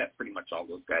 So I met pretty much all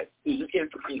those guys.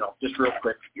 Just real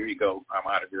quick, here you go, I'm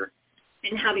out of here.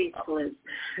 And how do you salute?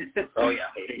 Oh, yeah.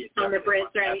 On the bridge,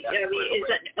 right? Is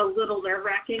that a little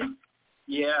nerve-wracking?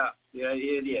 Yeah,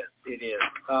 it is. It is.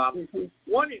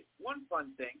 One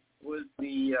fun thing was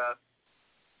the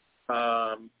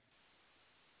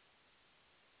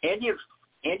Andy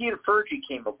and Fergie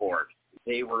came aboard.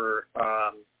 They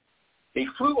they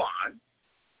flew on,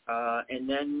 and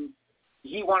then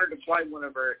he wanted to fly one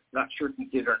of our. Not sure if he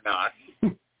did or not,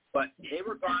 but they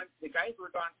were gone. The guys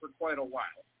were gone for quite a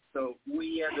while, so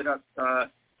we ended up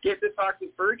getting to talk to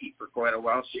Fergie for quite a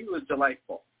while. She was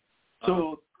delightful.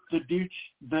 So the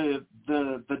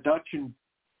Dutch and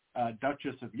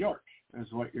Duchess of York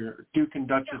is what your Duke and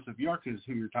Duchess of York is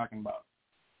who you're talking about.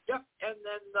 Yep, and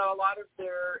then a lot of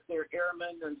their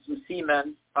airmen and some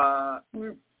seamen,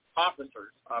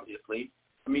 officers, obviously.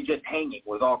 I mean, just hanging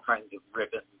with all kinds of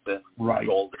ribbons and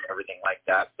gold and everything like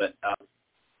that. But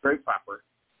very proper,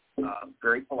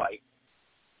 very polite,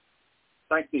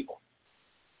 nice people.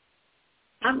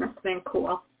 That must have been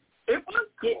cool. It was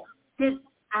cool. Did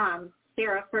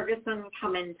Sarah Ferguson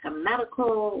come into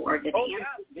medical, or did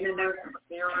They were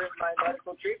in my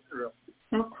medical treatment room.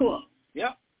 Oh, cool.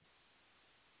 Yeah.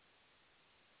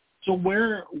 So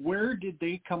where did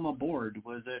they come aboard?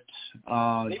 Was it?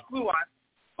 They flew on.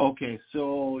 Okay,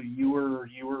 so you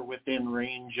were within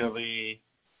range of a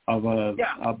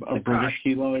British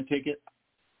Hilo, I take it.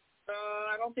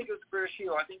 I don't think it was British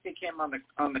Hilo. I think they came on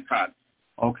the cod.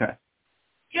 Okay.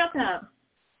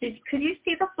 Could you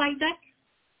see the flight deck?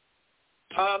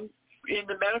 In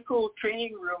the medical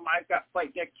training room, I've got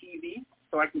flight deck TV,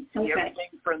 so I can see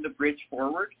everything from the bridge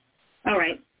forward. All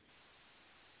right.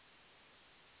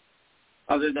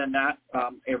 Other than that,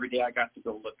 every day I got to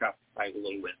go look up my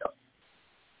little window.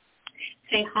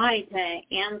 Say hi to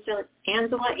Angela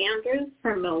Andrews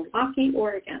from Milwaukee,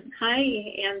 Oregon. Hi,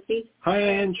 Angie. Hi,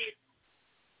 Ange.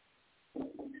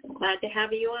 Glad to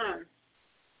have you on.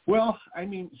 Well, I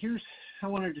mean, I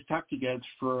wanted to talk to you guys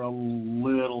for a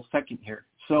little second here.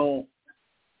 So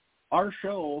our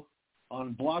show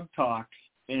on Blog Talk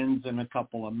ends in a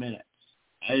couple of minutes.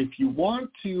 If you want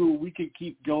to, we could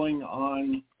keep going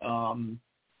on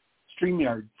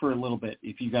StreamYard for a little bit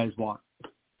if you guys want.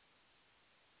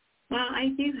 Well, I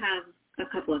do have a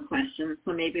couple of questions,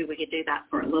 so maybe we could do that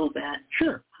for a little bit.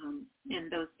 Sure.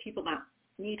 And those people that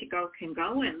need to go can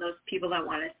go, and those people that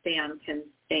want to stay on can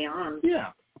stay on.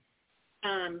 Yeah.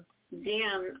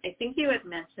 Dan, I think you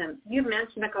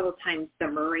mentioned a couple of times the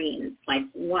Marines, like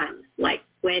when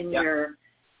you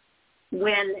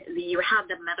had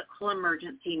the medical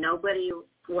emergency, nobody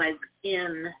was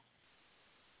in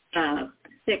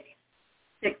sick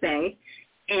bay,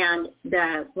 and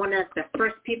one of the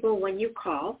first people when you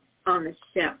call on the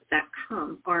ship that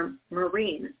come are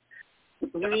Marines.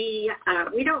 We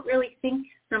don't really think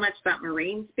so much about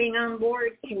Marines being on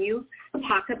board. Can you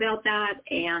talk about that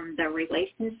and the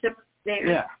relationship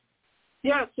there?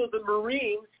 Yeah, so the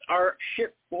Marines are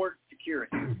shipboard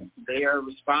security. They are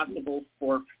responsible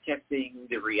for protecting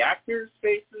the reactor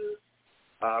spaces,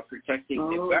 protecting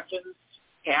the weapons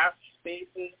cache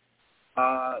spaces,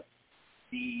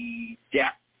 the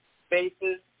deck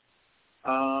spaces,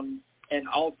 and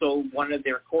also one of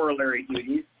their corollary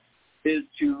duties is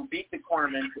to beat the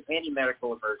corpsman to any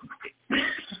medical emergency.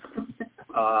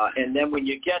 And then when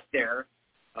you get there,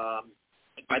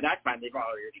 by that time they've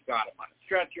already got him on a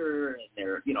stretcher, and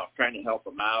they're trying to help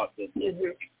him out. And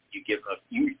you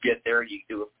get there, you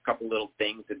do a couple little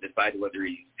things and decide whether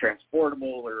he's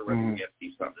transportable or whether you have to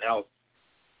do something else.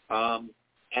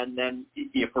 And then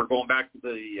if we're going back to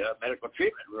the medical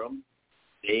treatment room,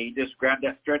 they just grab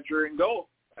that stretcher and go.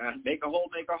 Make a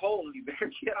hole. You better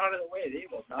get out of the way. They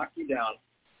will knock you down.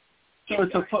 So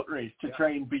it's a foot race to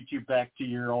try and beat you back to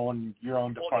your own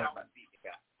department.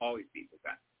 Always beat the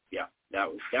guy. Yeah, that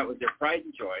was their pride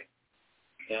and joy.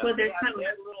 And well, they had a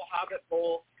little hobbit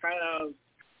hole kind of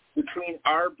between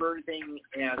our berthing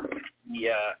and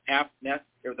the aft mess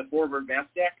or the forward mess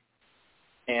deck,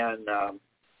 and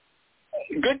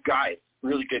good guys,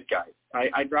 really good guys.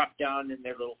 I dropped down in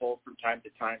their little hole from time to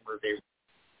time where they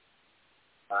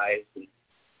guys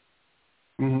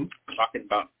and talking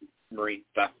about Marine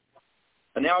stuff.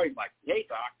 And they always like, hey,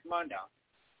 Doc, come on down.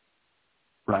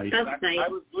 Right. That's nice. I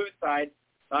was blue side,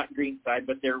 not green side,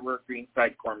 but there were green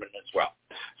side corpsmen as well.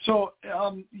 So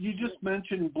you just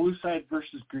mentioned blue side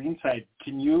versus green side.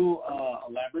 Can you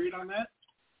elaborate on that?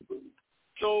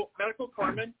 So medical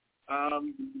corpsmen,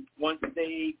 once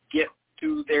they get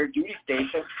to their duty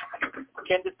station,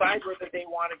 can decide whether they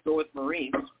want to go with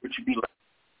Marines, which would be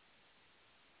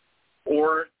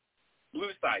or blue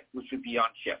side, which would be on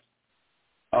ships.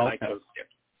 Okay. Like those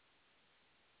ships.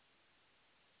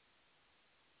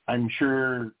 I'm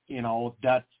sure,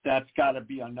 that's got to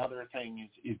be another thing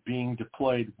is being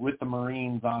deployed with the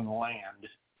Marines on land.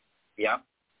 Yeah.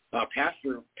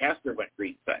 Pastor went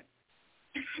green side.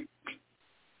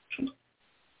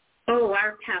 Oh,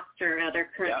 our pastor at our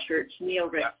current church, Neil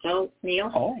Risto.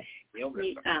 Neil? Oh. Neil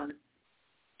Risto.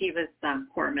 He was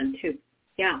corpsman too.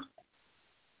 Yeah.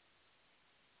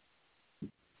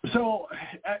 So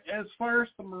as far as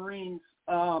the Marines,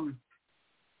 I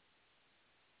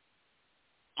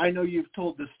know you've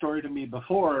told this story to me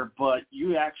before, but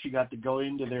you actually got to go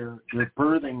into their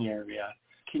berthing area.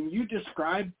 Can you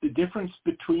describe the difference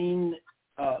between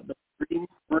the Marine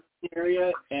berthing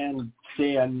area and,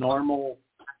 say, a normal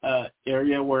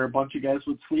area where a bunch of guys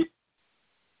would sleep?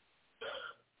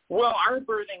 Well, our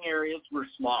berthing areas were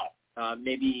small,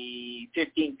 maybe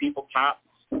 15 people tops,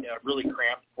 really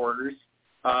cramped quarters.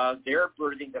 Their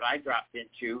berthing that I dropped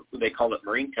into, they call it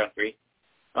Marine Country,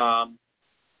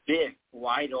 big,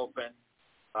 wide open,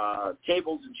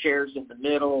 tables and chairs in the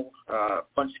middle, a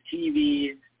bunch of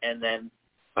TVs, and then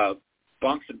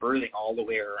bunks and berthing all the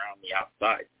way around the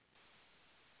outside.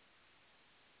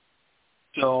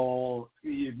 So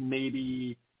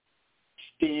maybe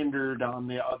standard on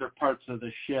the other parts of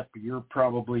the ship, you're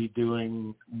probably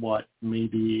doing what,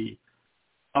 maybe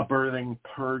a berthing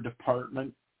per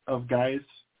department of guys?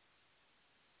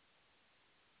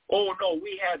 Oh, no,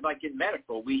 we had, like in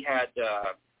medical, we had,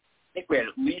 I think we had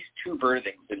at least 2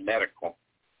 berthings in medical.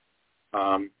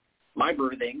 My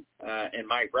berthing and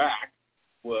my rack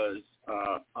was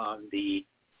on the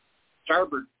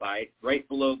starboard side, right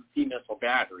below the sea missile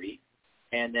battery,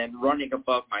 and then running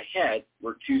above my head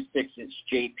were 2 6-inch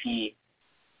JP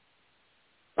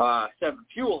 7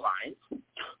 fuel lines.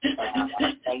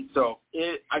 And so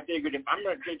I figured if I'm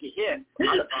going to take a hit,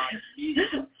 I'm not easy.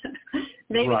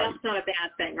 Maybe Right. that's not a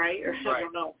bad thing, right? Or I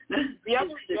don't know. The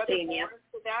other bonus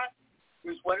to that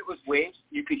was when it was waves,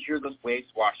 you could hear those waves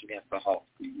wash against the hull.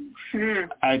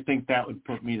 I think that would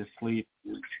put me to sleep.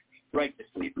 Right to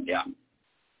sleep, yeah.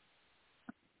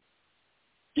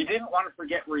 You didn't want to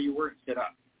forget where you were and sit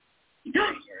up. You put it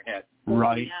in your head.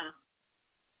 Right. Yeah.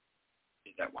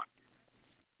 Did that one.